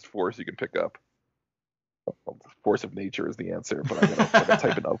cheapest Force you can pick up? Well, Force of Nature is the answer, but I'm gonna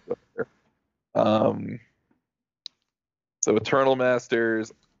type it up there. So Eternal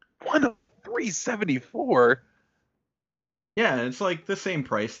Masters, 103.74. Yeah, it's like the same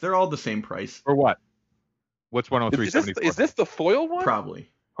price. They're all the same price. For what? What's 103.74? Is this the foil one? Probably.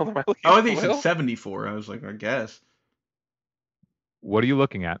 I think you said 74. I was like, I guess. What are you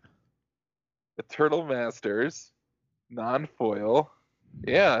looking at? Eternal Masters, non-foil.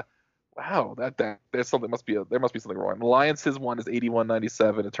 Yeah. Wow, there's something there must be something wrong. Alliance's one is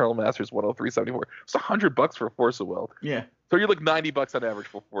 81.97. Eternal Masters 103.74. It's $100 for Force of Will. Yeah. So you're like $90 on average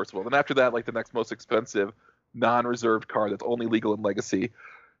for Force of Will. And after that, like the next most expensive non-reserved card that's only legal in Legacy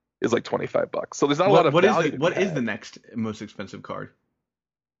is like $25. So there's not a lot of value. What is the next most expensive card?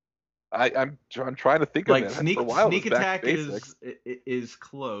 I'm trying to think like of it. Sneak Attack is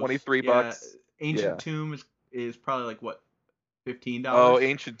close. $23. Yeah, Ancient Tomb is probably like what, $15? Oh,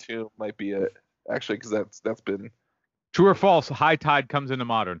 Ancient Tomb might be it. Actually, because that's been true or false. High Tide comes into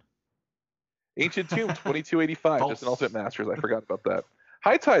Modern. Ancient Tomb $22.85. Just an Ultimate Masters. I forgot about that.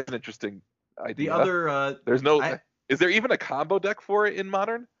 High Tide's an interesting idea. The other there's no. Is there even a combo deck for it in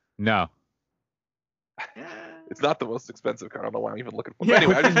Modern? No. It's not the most expensive card. I don't know why I'm even looking for it. Yeah,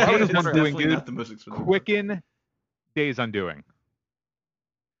 Anyway, I was just wondering. Not the most expensive. Quicken Days Undoing.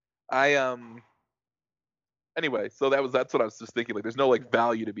 Anyway, so that's what I was just thinking. Like, there's no like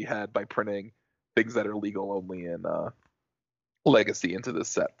value to be had by printing things that are legal only in Legacy into this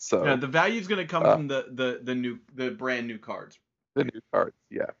set. So yeah, the value is going to come from the brand new cards. The new cards,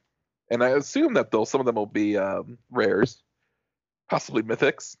 yeah. And I assume that some of them will be rares, possibly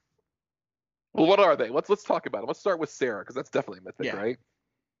mythics. Well, what are they? Let's talk about them. Let's start with Serra, because that's definitely mythic, right?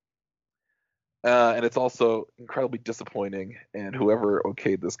 And it's also incredibly disappointing, and whoever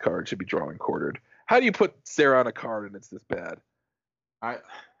okayed this card should be drawing quartered. How do you put Serra on a card and it's this bad?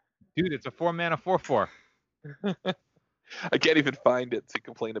 Dude, it's a 4-mana 4/4. I can't even find it to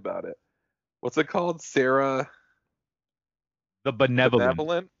complain about it. What's it called? Serra the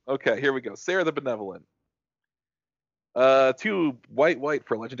Benevolent. Okay, here we go. Serra the Benevolent. 2 white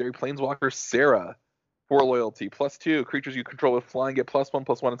for legendary planeswalker Serra. 4 loyalty. +2 creatures you control with flying get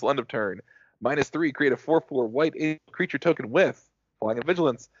 +1/+1 until end of turn. -3 create a 4/4 white creature token with flying and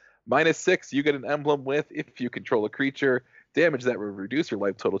vigilance. -6 you get an emblem with if you control a creature. Damage that will reduce your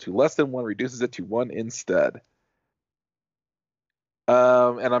life total to less than 1 reduces it to 1 instead.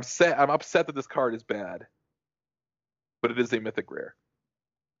 And I'm upset that this card is bad, but it is a mythic rare.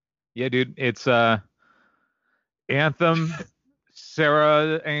 Yeah, dude, it's Anthem,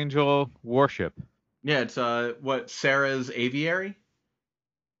 Serra Angel, Worship. Yeah, it's Serra's Aviary?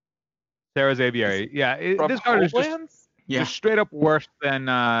 Serra's Aviary. Yeah, this card is just straight up worse than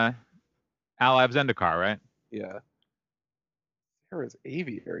Allive Zendikar, right? Yeah. Serra's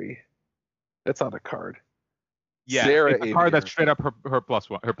Aviary. That's not a card. Yeah, it's a card that's straight up her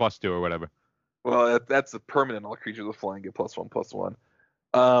 +1, her +2 or whatever. Well, that's a permanent. All creatures with flying get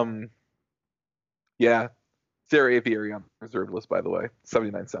 +1/+1. Yeah. Serra Aviary on the reserved list, by the way.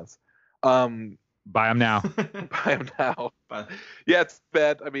 79 cents. Buy them now. Buy them now. Yeah, it's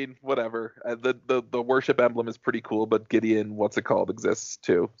bad. I mean, whatever. The worship emblem is pretty cool, but Gideon, what's it called, exists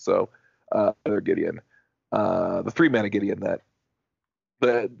too. So, other Gideon. The 3-mana Gideon that.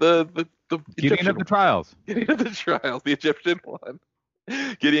 The Gideon of the Trials. Gideon of the Trials, the Egyptian one.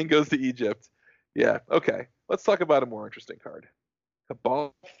 Gideon goes to Egypt. Yeah, okay. Let's talk about a more interesting card.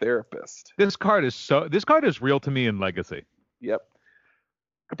 Cabal Therapist. This card is real to me in Legacy. Yep.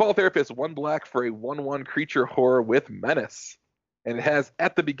 Cabal Therapist, 1 black for a 1/1 creature horror with menace. And it has,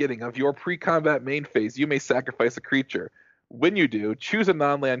 at the beginning of your pre-combat main phase, you may sacrifice a creature. When you do, choose a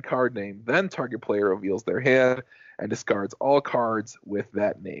non-land card name, then target player reveals their hand and discards all cards with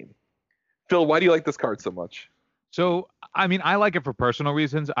that name. Phil, why do you like this card so much? So, I mean, I like it for personal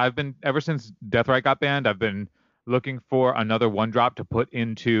reasons. I've been, ever since Deathrite got banned, I've been looking for another 1-drop to put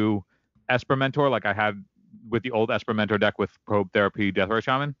into Esper Mentor, like I had with the old Esper Mentor deck with Probe Therapy, Deathrite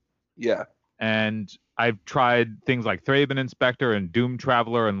Shaman. Yeah. And I've tried things like Thraben Inspector and Doom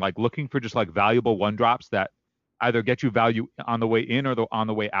Traveler, and like looking for just like valuable 1-drops that either get you value on the way in or on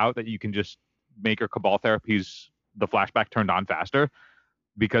the way out, that you can just make your Cabal Therapies, the flashback, turned on faster.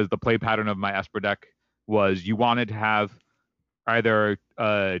 Because the play pattern of my Esper deck was you wanted to have either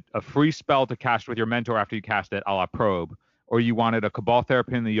a free spell to cast with your Mentor after you cast it, a la Probe, or you wanted a Cabal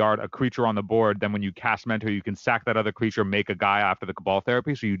Therapy in the yard, a creature on the board. Then when you cast Mentor, you can sack that other creature, make a guy after the Cabal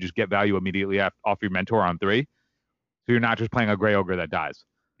Therapy, so you just get value immediately off your Mentor on 3. So you're not just playing a Grey Ogre that dies.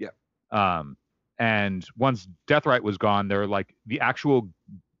 Yeah. And once Deathrite was gone, there were like the actual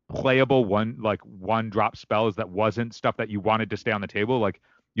playable 1-drop spells that wasn't stuff that you wanted to stay on the table. Like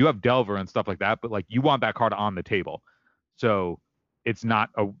you have Delver and stuff like that, but like you want that card on the table. So it's not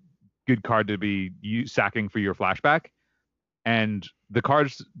a good card to be sacking for your flashback. And the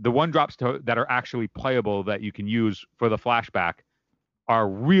cards, the 1-drops that are actually playable that you can use for the flashback are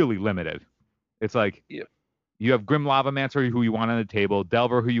really limited. It's like, you have Grim Lavamancer, who you want on the table,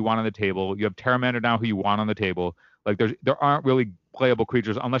 Delver, who you want on the table, you have Terramander now, who you want on the table. Like there aren't really playable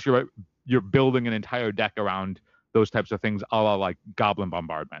creatures unless you're building an entire deck around those types of things, a la like Goblin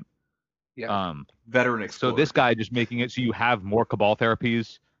Bombardment. Yeah. Veteran Explorer. So this guy just making it so you have more Cabal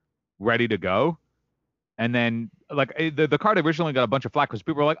Therapies ready to go. And then like the card originally got a bunch of flack because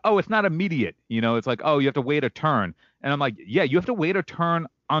people were like, oh, it's not immediate. You know, it's like, oh, you have to wait a turn. And I'm like, yeah, you have to wait a turn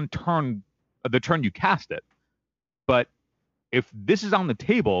on the turn you cast it. But if this is on the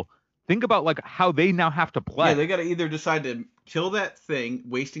table, think about like how they now have to play. Yeah, they got to either decide to kill that thing,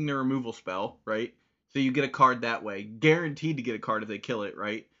 wasting their removal spell, right? So you get a card that way, guaranteed to get a card if they kill it,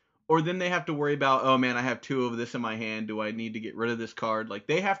 right? Or then they have to worry about, oh man, I have 2 of this in my hand. Do I need to get rid of this card? Like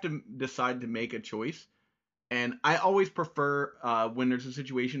they have to decide to make a choice. And I always prefer when there's a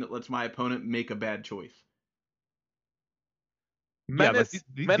situation that lets my opponent make a bad choice. Menace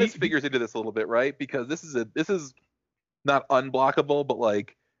figures into this a little bit, right? Because this is not unblockable, but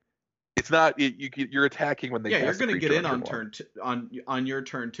like it's not you're attacking when they. Yeah, you're going to get in on on your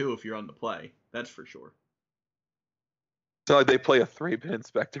turn too if you're on the play. That's for sure. So like they play a Thraben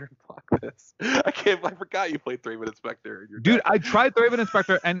Inspector and block this. I forgot you played Thraben Inspector. Dude, I tried Thraben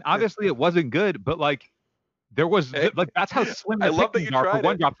Inspector and obviously it wasn't good, but like there was like that's how slim the pickings are for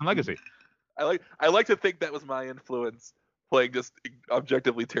 1-drops in Legacy. I like to think that was my influence playing just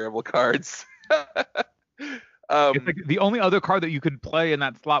objectively terrible cards. It's like the only other card that you could play in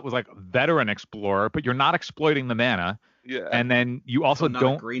that slot was like Veteran Explorer, but you're not exploiting the mana. Yeah. And then you also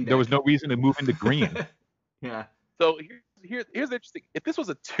there was no reason to move into green. Yeah. So here's interesting. If this was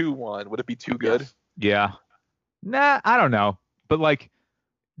a 2/1, would it be too good? Yes. Yeah. Nah, I don't know. But like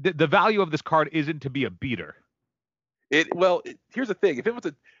the value of this card isn't to be a beater. Here's the thing. If it was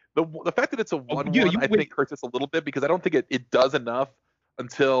the fact that it's a 1/1, I think hurts us a little bit because I don't think it does enough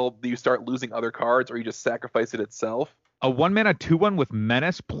until you start losing other cards or you just sacrifice it itself. A 1-mana 2/1 with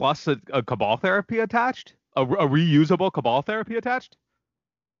Menace plus a Cabal Therapy attached? A reusable Cabal Therapy attached?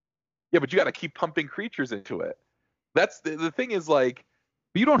 Yeah, but you got to keep pumping creatures into it. That's the thing is like.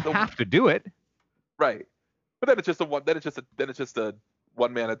 But you don't have to do it. Right. But then it's just a 1-mana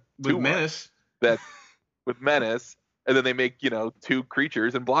 2/1 with Menace. With Menace, and then they make 2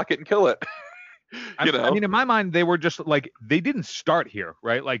 creatures and block it and kill it. I mean, in my mind, they were just like they didn't start here,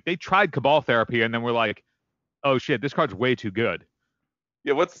 right? Like they tried Cabal Therapy and then we're like, oh shit, this card's way too good.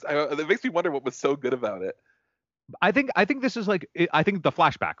 Yeah, it makes me wonder what was so good about it. I think this is like I think the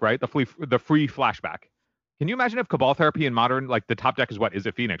flashback, right? The free flashback. Can you imagine if Cabal Therapy in Modern, like the top deck is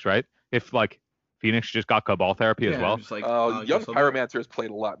Phoenix, right? If like Phoenix just got Cabal Therapy as well. Like, Young Pyromancer has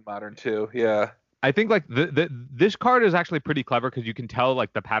played a lot in Modern too. Yeah. I think like this card is actually pretty clever because you can tell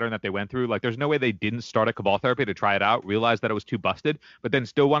like the pattern that they went through. Like there's no way they didn't start a Cabal Therapy to try it out, realized that it was too busted, but then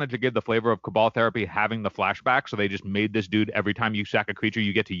still wanted to give the flavor of Cabal Therapy having the flashback. So they just made this dude every time you sack a creature,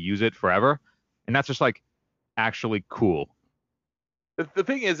 you get to use it forever. And that's just like actually cool. The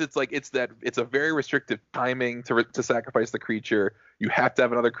thing is, it's a very restrictive timing to sacrifice the creature. You have to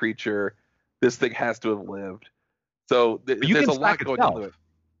have another creature. This thing has to have lived. So there's a lot going into it.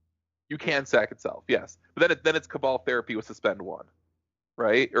 You can sack itself, yes. But then it's Cabal Therapy with Suspend 1,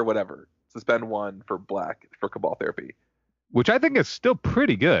 right? Or whatever. Suspend 1 for black for Cabal Therapy. Which I think is still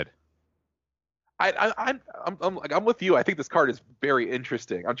pretty good. I'm with you. I think this card is very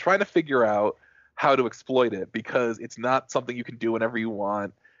interesting. I'm trying to figure out how to exploit it because it's not something you can do whenever you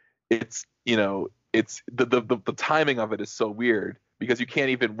want. It's it's the timing of it is so weird because you can't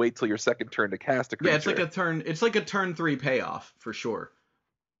even wait till your second turn to cast a creature. Yeah, it's like a turn 3 payoff for sure.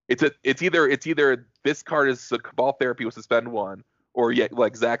 It's either this card is a Cabal Therapy with suspend 1, or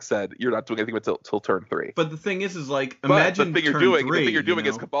like Zach said, you're not doing anything until turn 3. But the thing is like imagine the thing you're doing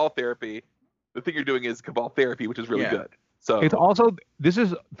is Cabal Therapy. The thing you're doing is Cabal Therapy, which is really good. So it's also this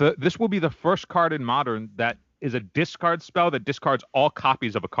will be the first card in Modern that is a discard spell that discards all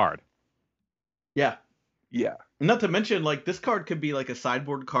copies of a card. Yeah. Yeah. Not to mention, like, this card could be like a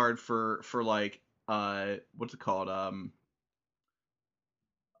sideboard card for like what's it called?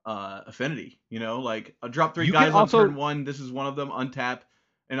 Affinity. Like I'll drop 3 guys on turn 1. This is one of them. Untap,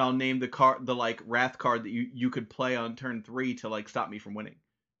 and I'll name the like Wrath card that you could play on turn 3 to like stop me from winning.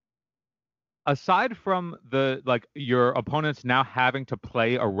 Aside from your opponents now having to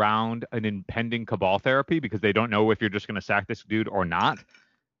play around an impending Cabal Therapy because they don't know if you're just going to sack this dude or not,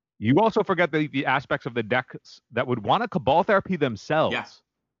 you also forget the aspects of the decks that would want a Cabal Therapy themselves. Yeah.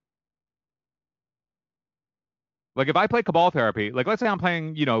 Like if I play Cabal Therapy, like let's say I'm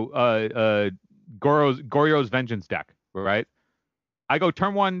playing, Goryo's Vengeance deck, right? I go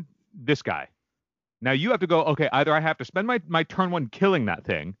turn 1, this guy. Now you have to go, okay, either I have to spend my turn 1 killing that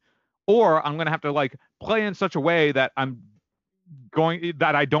thing, or I'm going to have to like play in such a way that I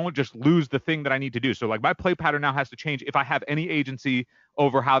don't just lose the thing that I need to do. So like my play pattern now has to change if I have any agency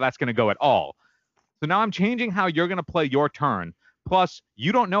over how that's going to go at all. So now I'm changing how you're going to play your turn. Plus,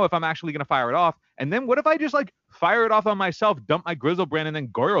 you don't know if I'm actually going to fire it off. And then what if I just like fire it off on myself, dump my Griselbrand, and then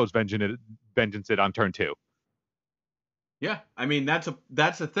Goryo's Vengeance it on turn 2? Yeah, I mean that's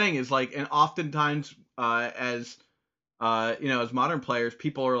the thing is like, and oftentimes as Modern players,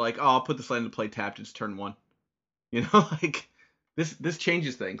 people are like, oh, I'll put this land into play tapped. It's turn 1. Like this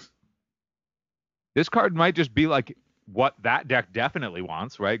changes things. This card might just be like what that deck definitely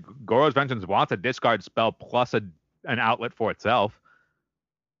wants, right? Goryo's Vengeance wants a discard spell plus an outlet for itself.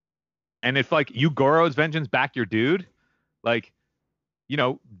 And if like you Goryo's Vengeance back your dude, like,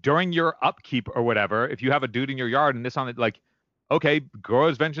 during your upkeep or whatever, if you have a dude in your yard and this on it, like, okay,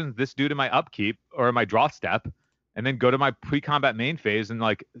 Goryo's Vengeance this dude in my upkeep or my draw step, and then go to my pre-combat main phase and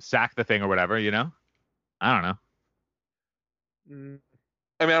like sack the thing or whatever, I don't know. I mean,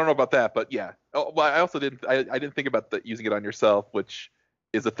 I don't know about that, but yeah. Oh, well, I also didn't think about using it on yourself, which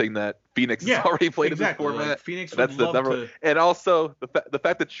is a thing that Phoenix has already played in this format. Like Phoenix would love to... And also the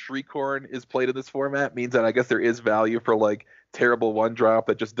fact that Shriekhorn is played in this format means that I guess there is value for like terrible 1-drop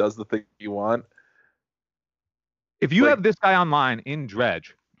that just does the thing you want. If you have this guy online in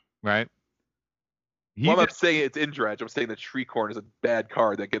Dredge, right? I'm not saying it's in Dredge. I'm saying that Shriekhorn is a bad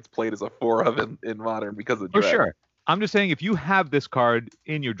card that gets played as a 4 of in Modern because of Dredge. For sure. I'm just saying if you have this card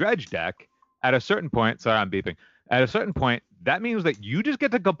in your Dredge deck, at a certain point, sorry, I'm beeping. At a certain point, that means that you just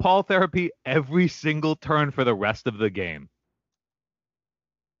get to Cabal Therapy every single turn for the rest of the game.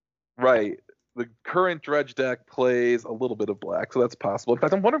 Right. The current Dredge deck plays a little bit of black, so that's possible. In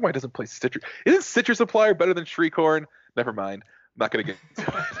fact, I'm wondering why it doesn't play Citrus. Isn't Citrus Supplier better than Shriekhorn? Never mind. I'm not going to get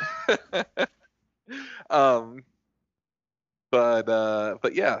into it.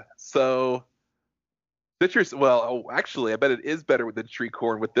 But yeah, so Citrus, actually, I bet it is better than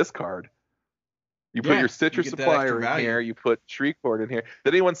Shriekhorn with this card. You put your Citrus Supplier in here, you put Shriekhorn in here.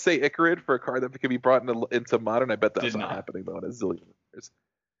 Did anyone say Icarid for a card that can be brought into Modern? I bet that's not happening, though, in a zillion years.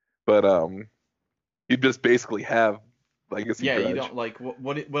 But you just basically have Legacy Dredge. You don't, like,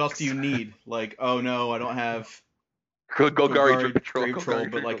 what else do you need? Like, oh no, I don't have Golgari Grave Troll,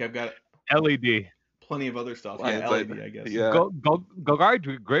 but like I've got LED. Plenty of other stuff. Yeah, LED, I guess. Yeah.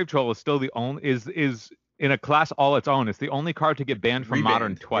 Golgari Grave Troll is still the only is in a class all its own. It's the only card to get banned from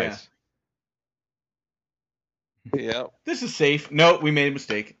Modern twice. Yeah. This is safe. No, we made a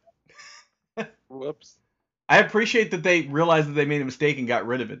mistake. Whoops. I appreciate that they realized that they made a mistake and got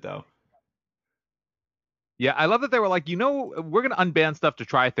rid of it, though. Yeah, I love that they were like, we're going to unban stuff to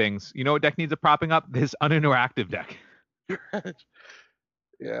try things. You know what deck needs a propping up? This uninteractive deck.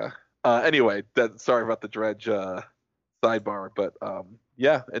 Yeah. Anyway, sorry about the Dredge sidebar, but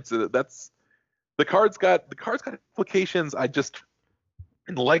yeah, that's the card's got implications.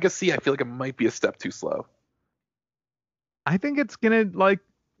 In Legacy, I feel like it might be a step too slow. I think it's gonna like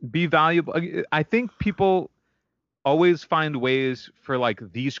be valuable. I think people always find ways for like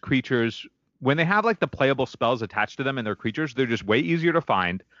these creatures when they have like the playable spells attached to them and their creatures. They're just way easier to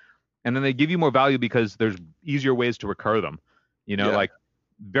find, and then they give you more value because there's easier ways to recur them. Like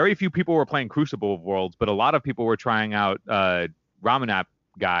very few people were playing Crucible of Worlds, but a lot of people were trying out Ramanap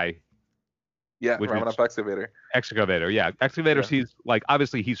guy. Yeah, Ramanov Excavator. Excavator, yeah. Excavator sees, like,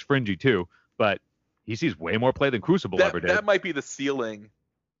 obviously he's fringy too, but he sees way more play than Crucible ever did. That might be the ceiling.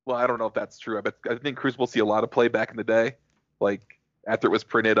 Well, I don't know if that's true. I think Crucible see a lot of play back in the day, like after it was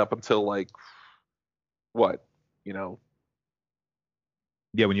printed up until like what, you know?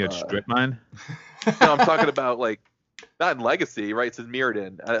 Yeah, when you had Strip Mine. No, I'm talking about like not in Legacy, right? It says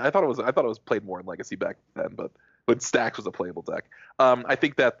Mirrodin. I thought it was played more in Legacy back then, but Stax was a playable deck. I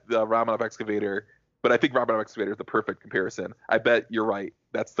think that the Ramanov Excavator, but I think Ramanov Excavator is the perfect comparison. I bet you're right.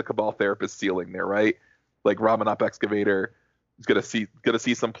 That's the Cabal Therapist ceiling there, right? Like Ramanov Excavator is gonna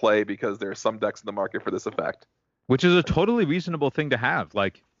see some play because there are some decks in the market for this effect. Which is a totally reasonable thing to have.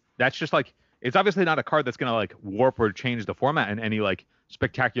 Like, that's just like, it's obviously not a card that's gonna like warp or change the format in any like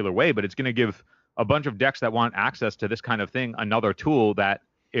spectacular way, but it's gonna give a bunch of decks that want access to this kind of thing another tool that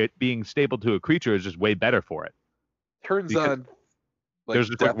it being stapled to a creature is just way better for it. Turns on. Like, there's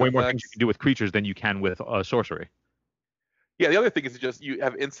just way more things you can do with creatures than you can with sorcery. Yeah, the other thing is just you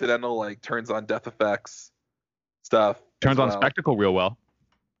have incidental like turns on death effects stuff. Turns on Spectacle real well.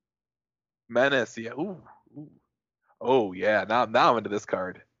 Menace, yeah. Ooh. Oh yeah. Now I'm into this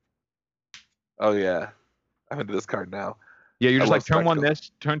card. Oh yeah, I'm into this card now. Yeah, you're just like turn one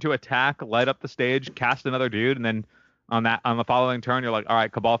this, turn to attack, light up the stage, cast another dude, and then on the following turn you're like, all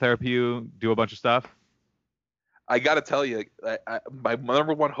right, Cabal Therapy, you do a bunch of stuff. I gotta tell you, my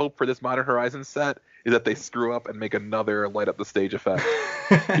number one hope for this Modern Horizons set is that they screw up and make another light up the stage effect,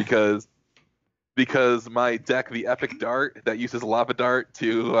 because my deck, the Epic Dart that uses Lava Dart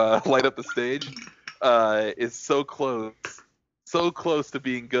to light up the stage, is so close to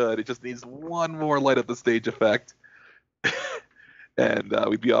being good. It just needs one more light up the stage effect, and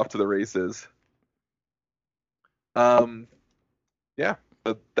we'd be off to the races. Yeah.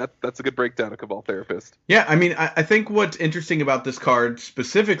 But that's a good breakdown of Cabal Therapist. Yeah, I mean, I think what's interesting about this card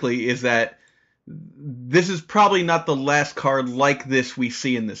specifically is that this is probably not the last card like this we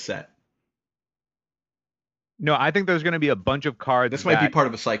see in this set. No, I think there's going to be a bunch of cards. This might be part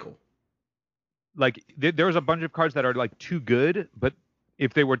of a cycle. Like, there's a bunch of cards that are like too good, but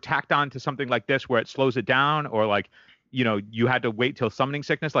if they were tacked on to something like this where it slows it down, or like, you know, you had to wait till Summoning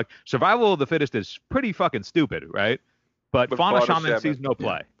Sickness, like Survival of the Fittest is pretty fucking stupid, right? But Fauna Shaman sees no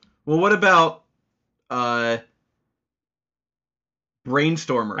play. Yeah. Well, what about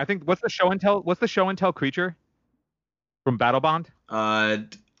Brainstormer? I think what's the show and tell creature from Battle Bond?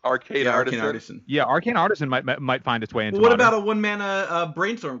 Arcane Artisan. Yeah, Arcane Artisan might find its way into. What about a 1-mana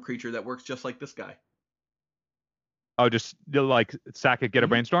Brainstorm creature that works just like this guy? Oh, just like sack it, get a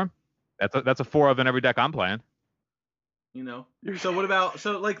Brainstorm. That's a 4 of in every deck I'm playing. You know. So what about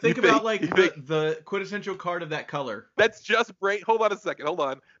think about the quintessential card of that color. That's just hold on a second. Hold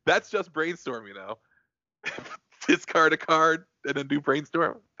on. That's just Brainstorm, you know. Discard a card and then do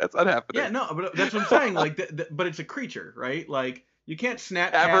Brainstorm. That's not happening. Yeah, no, but that's what I'm saying. Like, but it's a creature, right? Like, you can't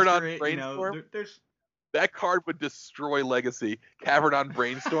snap Cavern caster on it. Brainstorm. You know, there's that card would destroy Legacy. Cavern on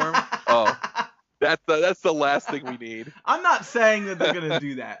Brainstorm. Oh, that's the last thing we need. I'm not saying that they're gonna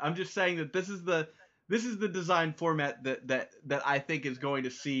do that. I'm just saying that this is the design format that I think is going to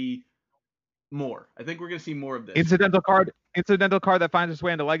see more. I think we're going to see more of this. Incidental card that finds its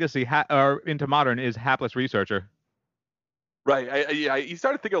way into Legacy or into Modern is Hapless Researcher. Right. You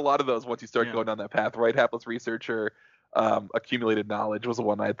started thinking a lot of those once you start going down that path, right? Hapless Researcher, Accumulated Knowledge was the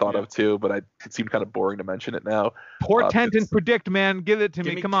one I had thought of too, but it seemed kind of boring to mention it now. Portent and Predict, man. Give it to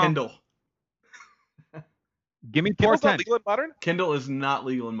me. Come on. Kindle. Give me Kindle's Portent. not legal in Modern? Kindle is not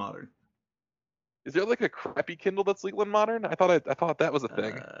legal in Modern. Is there like a crappy Kindle that's legal in Modern? I thought that was a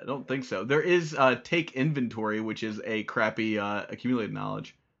thing. I don't think so. There is Take Inventory, which is a crappy Accumulated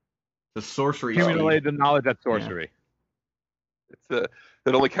Knowledge. The sorcery. Accumulated Knowledge, that's sorcery. Yeah.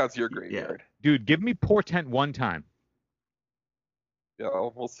 It only counts your graveyard. Dude, give me Portent one time. Yeah,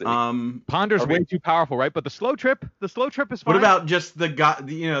 we'll see. Ponder's way too powerful, right? But the slow trip is fine. What about just the guy?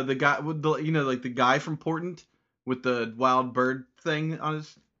 The guy with like the guy from Portent with the wild bird thing on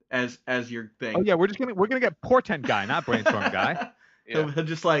his. As your thing. Oh yeah, we're gonna get Portent guy, not Brainstorm guy. Yeah. So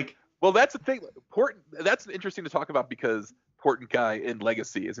just like, well, that's the thing. Portent. That's interesting to talk about because Portent guy in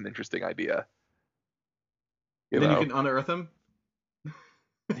Legacy is an interesting idea. You can unearth him.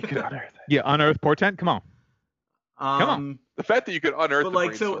 You can unearth it. Yeah, unearth Portent. Come on. Come on. The fact that you could unearth. But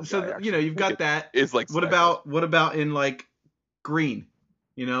like, so you've got that. Is like. What about in like green?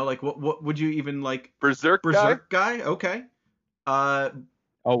 You know, like what would you even like? Berserk guy. Okay.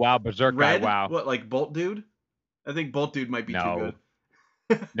 Oh wow, Berserk Red? guy, wow. What, like Bolt Dude? I think Bolt Dude might be too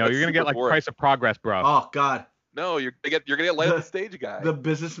good. No, you're gonna get like Price of Progress, bro. Oh god. No, you're gonna get light up the stage guy. The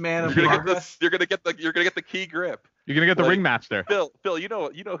businessman of you're progress. You're gonna get the key grip. You're gonna get the ring master. Phil, you know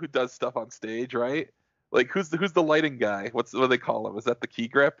who does stuff on stage, right? Like who's the lighting guy? What do they call him? Is that the key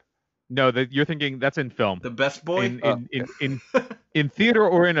grip? No, you're thinking that's in film. The best boy. In theater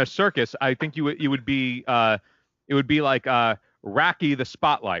or in a circus, I think it would be like Racky the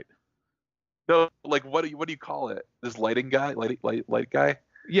spotlight. No, like what do you call it? This lighting guy, light guy.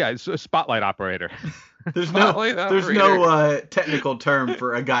 Yeah, it's a spotlight operator. There's no technical term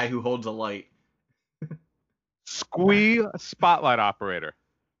for a guy who holds a light. Squee spotlight operator.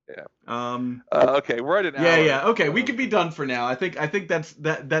 Yeah. Okay, we're at an hour. Yeah. Okay, we can be done for now. I think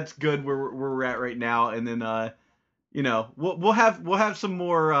that's good where we're at right now. And then we'll have some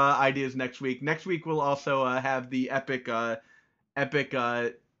more ideas next week. Next week we'll also have the epic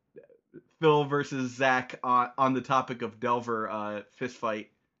Phil versus Zach on the topic of Delver fist fight.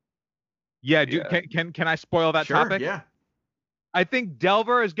 Yeah, dude. Yeah. Can I spoil that topic? Yeah. I think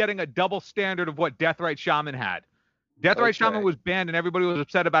Delver is getting a double standard of what Deathrite Shaman had. Deathrite Shaman was banned, and everybody was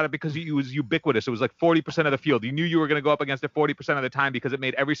upset about it because it was ubiquitous. It was like 40% of the field. You knew you were going to go up against it 40% of the time because it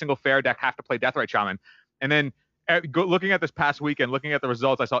made every single fair deck have to play Deathrite Shaman. And then looking at this past weekend, looking at the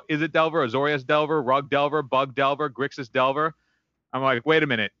results, I saw Izzet Delver, Azorius Delver, Rug Delver, Bug Delver, Grixis Delver. I'm like, wait a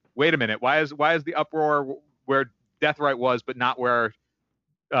minute. Why is the uproar where Deathrite was, but not where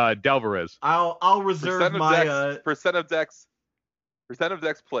Delver is? I'll reserve percent of decks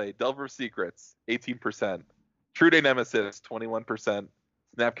played. Delver Secrets 18%. True Day Nemesis 21%.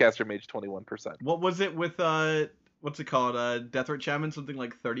 Snapcaster Mage 21%. What was it with what's it called? Deathrite Shaman, something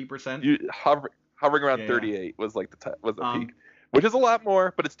like 30%. You hovering around 38 was like the peak, which is a lot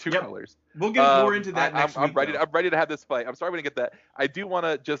more, but it's two colors. We'll get more into that next week. I'm ready to have this fight. I'm sorry we didn't get that. I do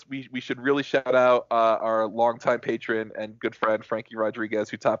want to we should really shout out our longtime patron and good friend Frankie Rodriguez,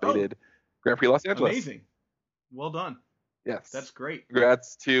 who top 8'd Grand Prix Los Angeles. Amazing. Well done. Yes. That's great.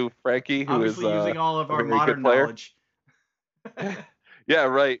 Congrats to Frankie, who obviously is using all of our modern knowledge. Yeah,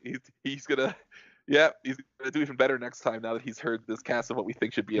 right. He's gonna do even better next time now that he's heard this cast of what we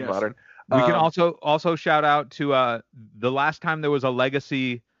think should be in modern. We can also shout out to the last time there was a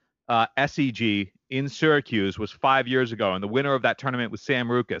Legacy SEG in Syracuse was 5 years ago, and the winner of that tournament was Sam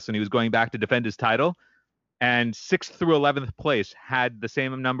Rukas, and he was going back to defend his title, and 6th through 11th place had the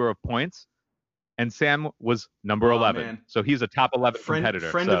same number of points. And Sam was number 11, man. So he's a top 11 competitor.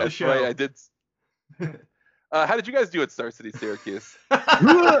 Friend of the show. Right, I did. How did you guys do at Star City, Syracuse?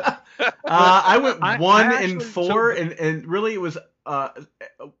 I went 1-4, and really it was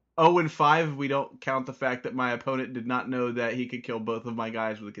 0-5. We don't count the fact that my opponent did not know that he could kill both of my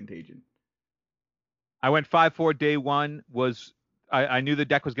guys with a contagion. I went 5-4 day one. I knew the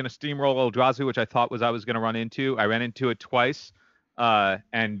deck was going to steamroll Eldrazi, which I thought I was going to run into. I ran into it twice,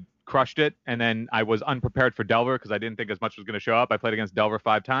 and crushed it, and then I was unprepared for Delver because I didn't think as much was going to show up. I played against Delver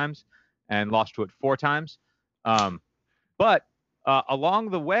 5 times and lost to it 4 times. But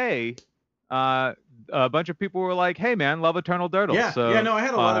along the way, a bunch of people were like, "Hey, man, love Eternal Dirtle." I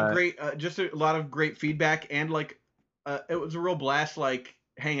had a lot of great, a lot of great feedback, and it was a real blast,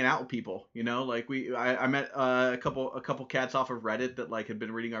 hanging out with people. I met a couple cats off of Reddit that had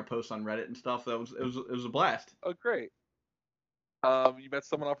been reading our posts on Reddit and stuff. It was a blast. Oh, great. You met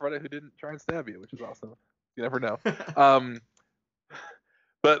someone off Reddit who didn't try and stab you, which is awesome. You never know.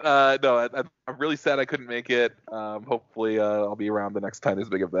 But no, I'm really sad I couldn't make it. Hopefully, I'll be around the next time there's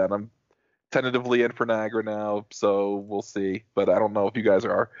a big event. I'm tentatively in for Niagara now, so we'll see. But I don't know if you guys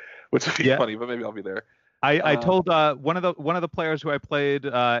are, which would be funny. But maybe I'll be there. I told one of the players who I played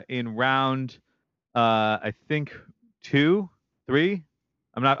in round, I think 2, 3.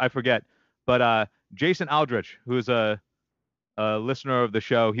 I forget. But Jason Aldrich, who is a listener of the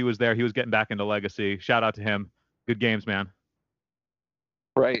show, he was there. He was getting back into Legacy. Shout out to him. Good games, man.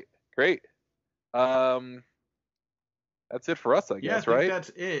 Right. Great. That's it for us, I guess, right? That's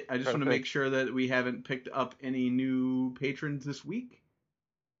it. I just want to make sure that we haven't picked up any new patrons this week.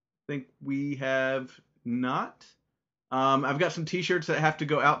 I think we have not. I've got some t-shirts that have to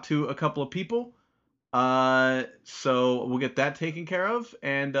go out to a couple of people. So we'll get that taken care of.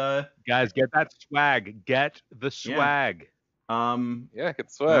 And guys, get that swag. Get the swag. Get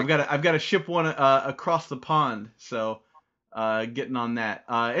swag. I've got to ship one across the pond, so getting on that.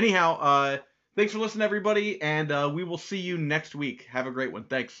 Anyhow, thanks for listening, everybody, and we will see you next week. Have a great one.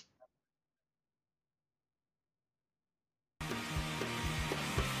 Thanks.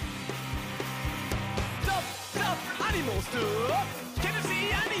 Stuff, animal stuff. Can you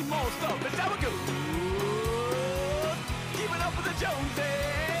see animal stuff? It's how it goes. Keep it up with the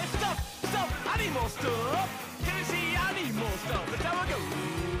Joneses. Stuff, animal stuff. Can you see animal stuff? It's how it goes.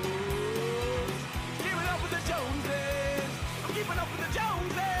 Keep it up with the Joneses.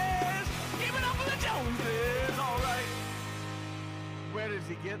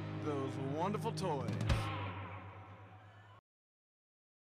 to get those wonderful toys.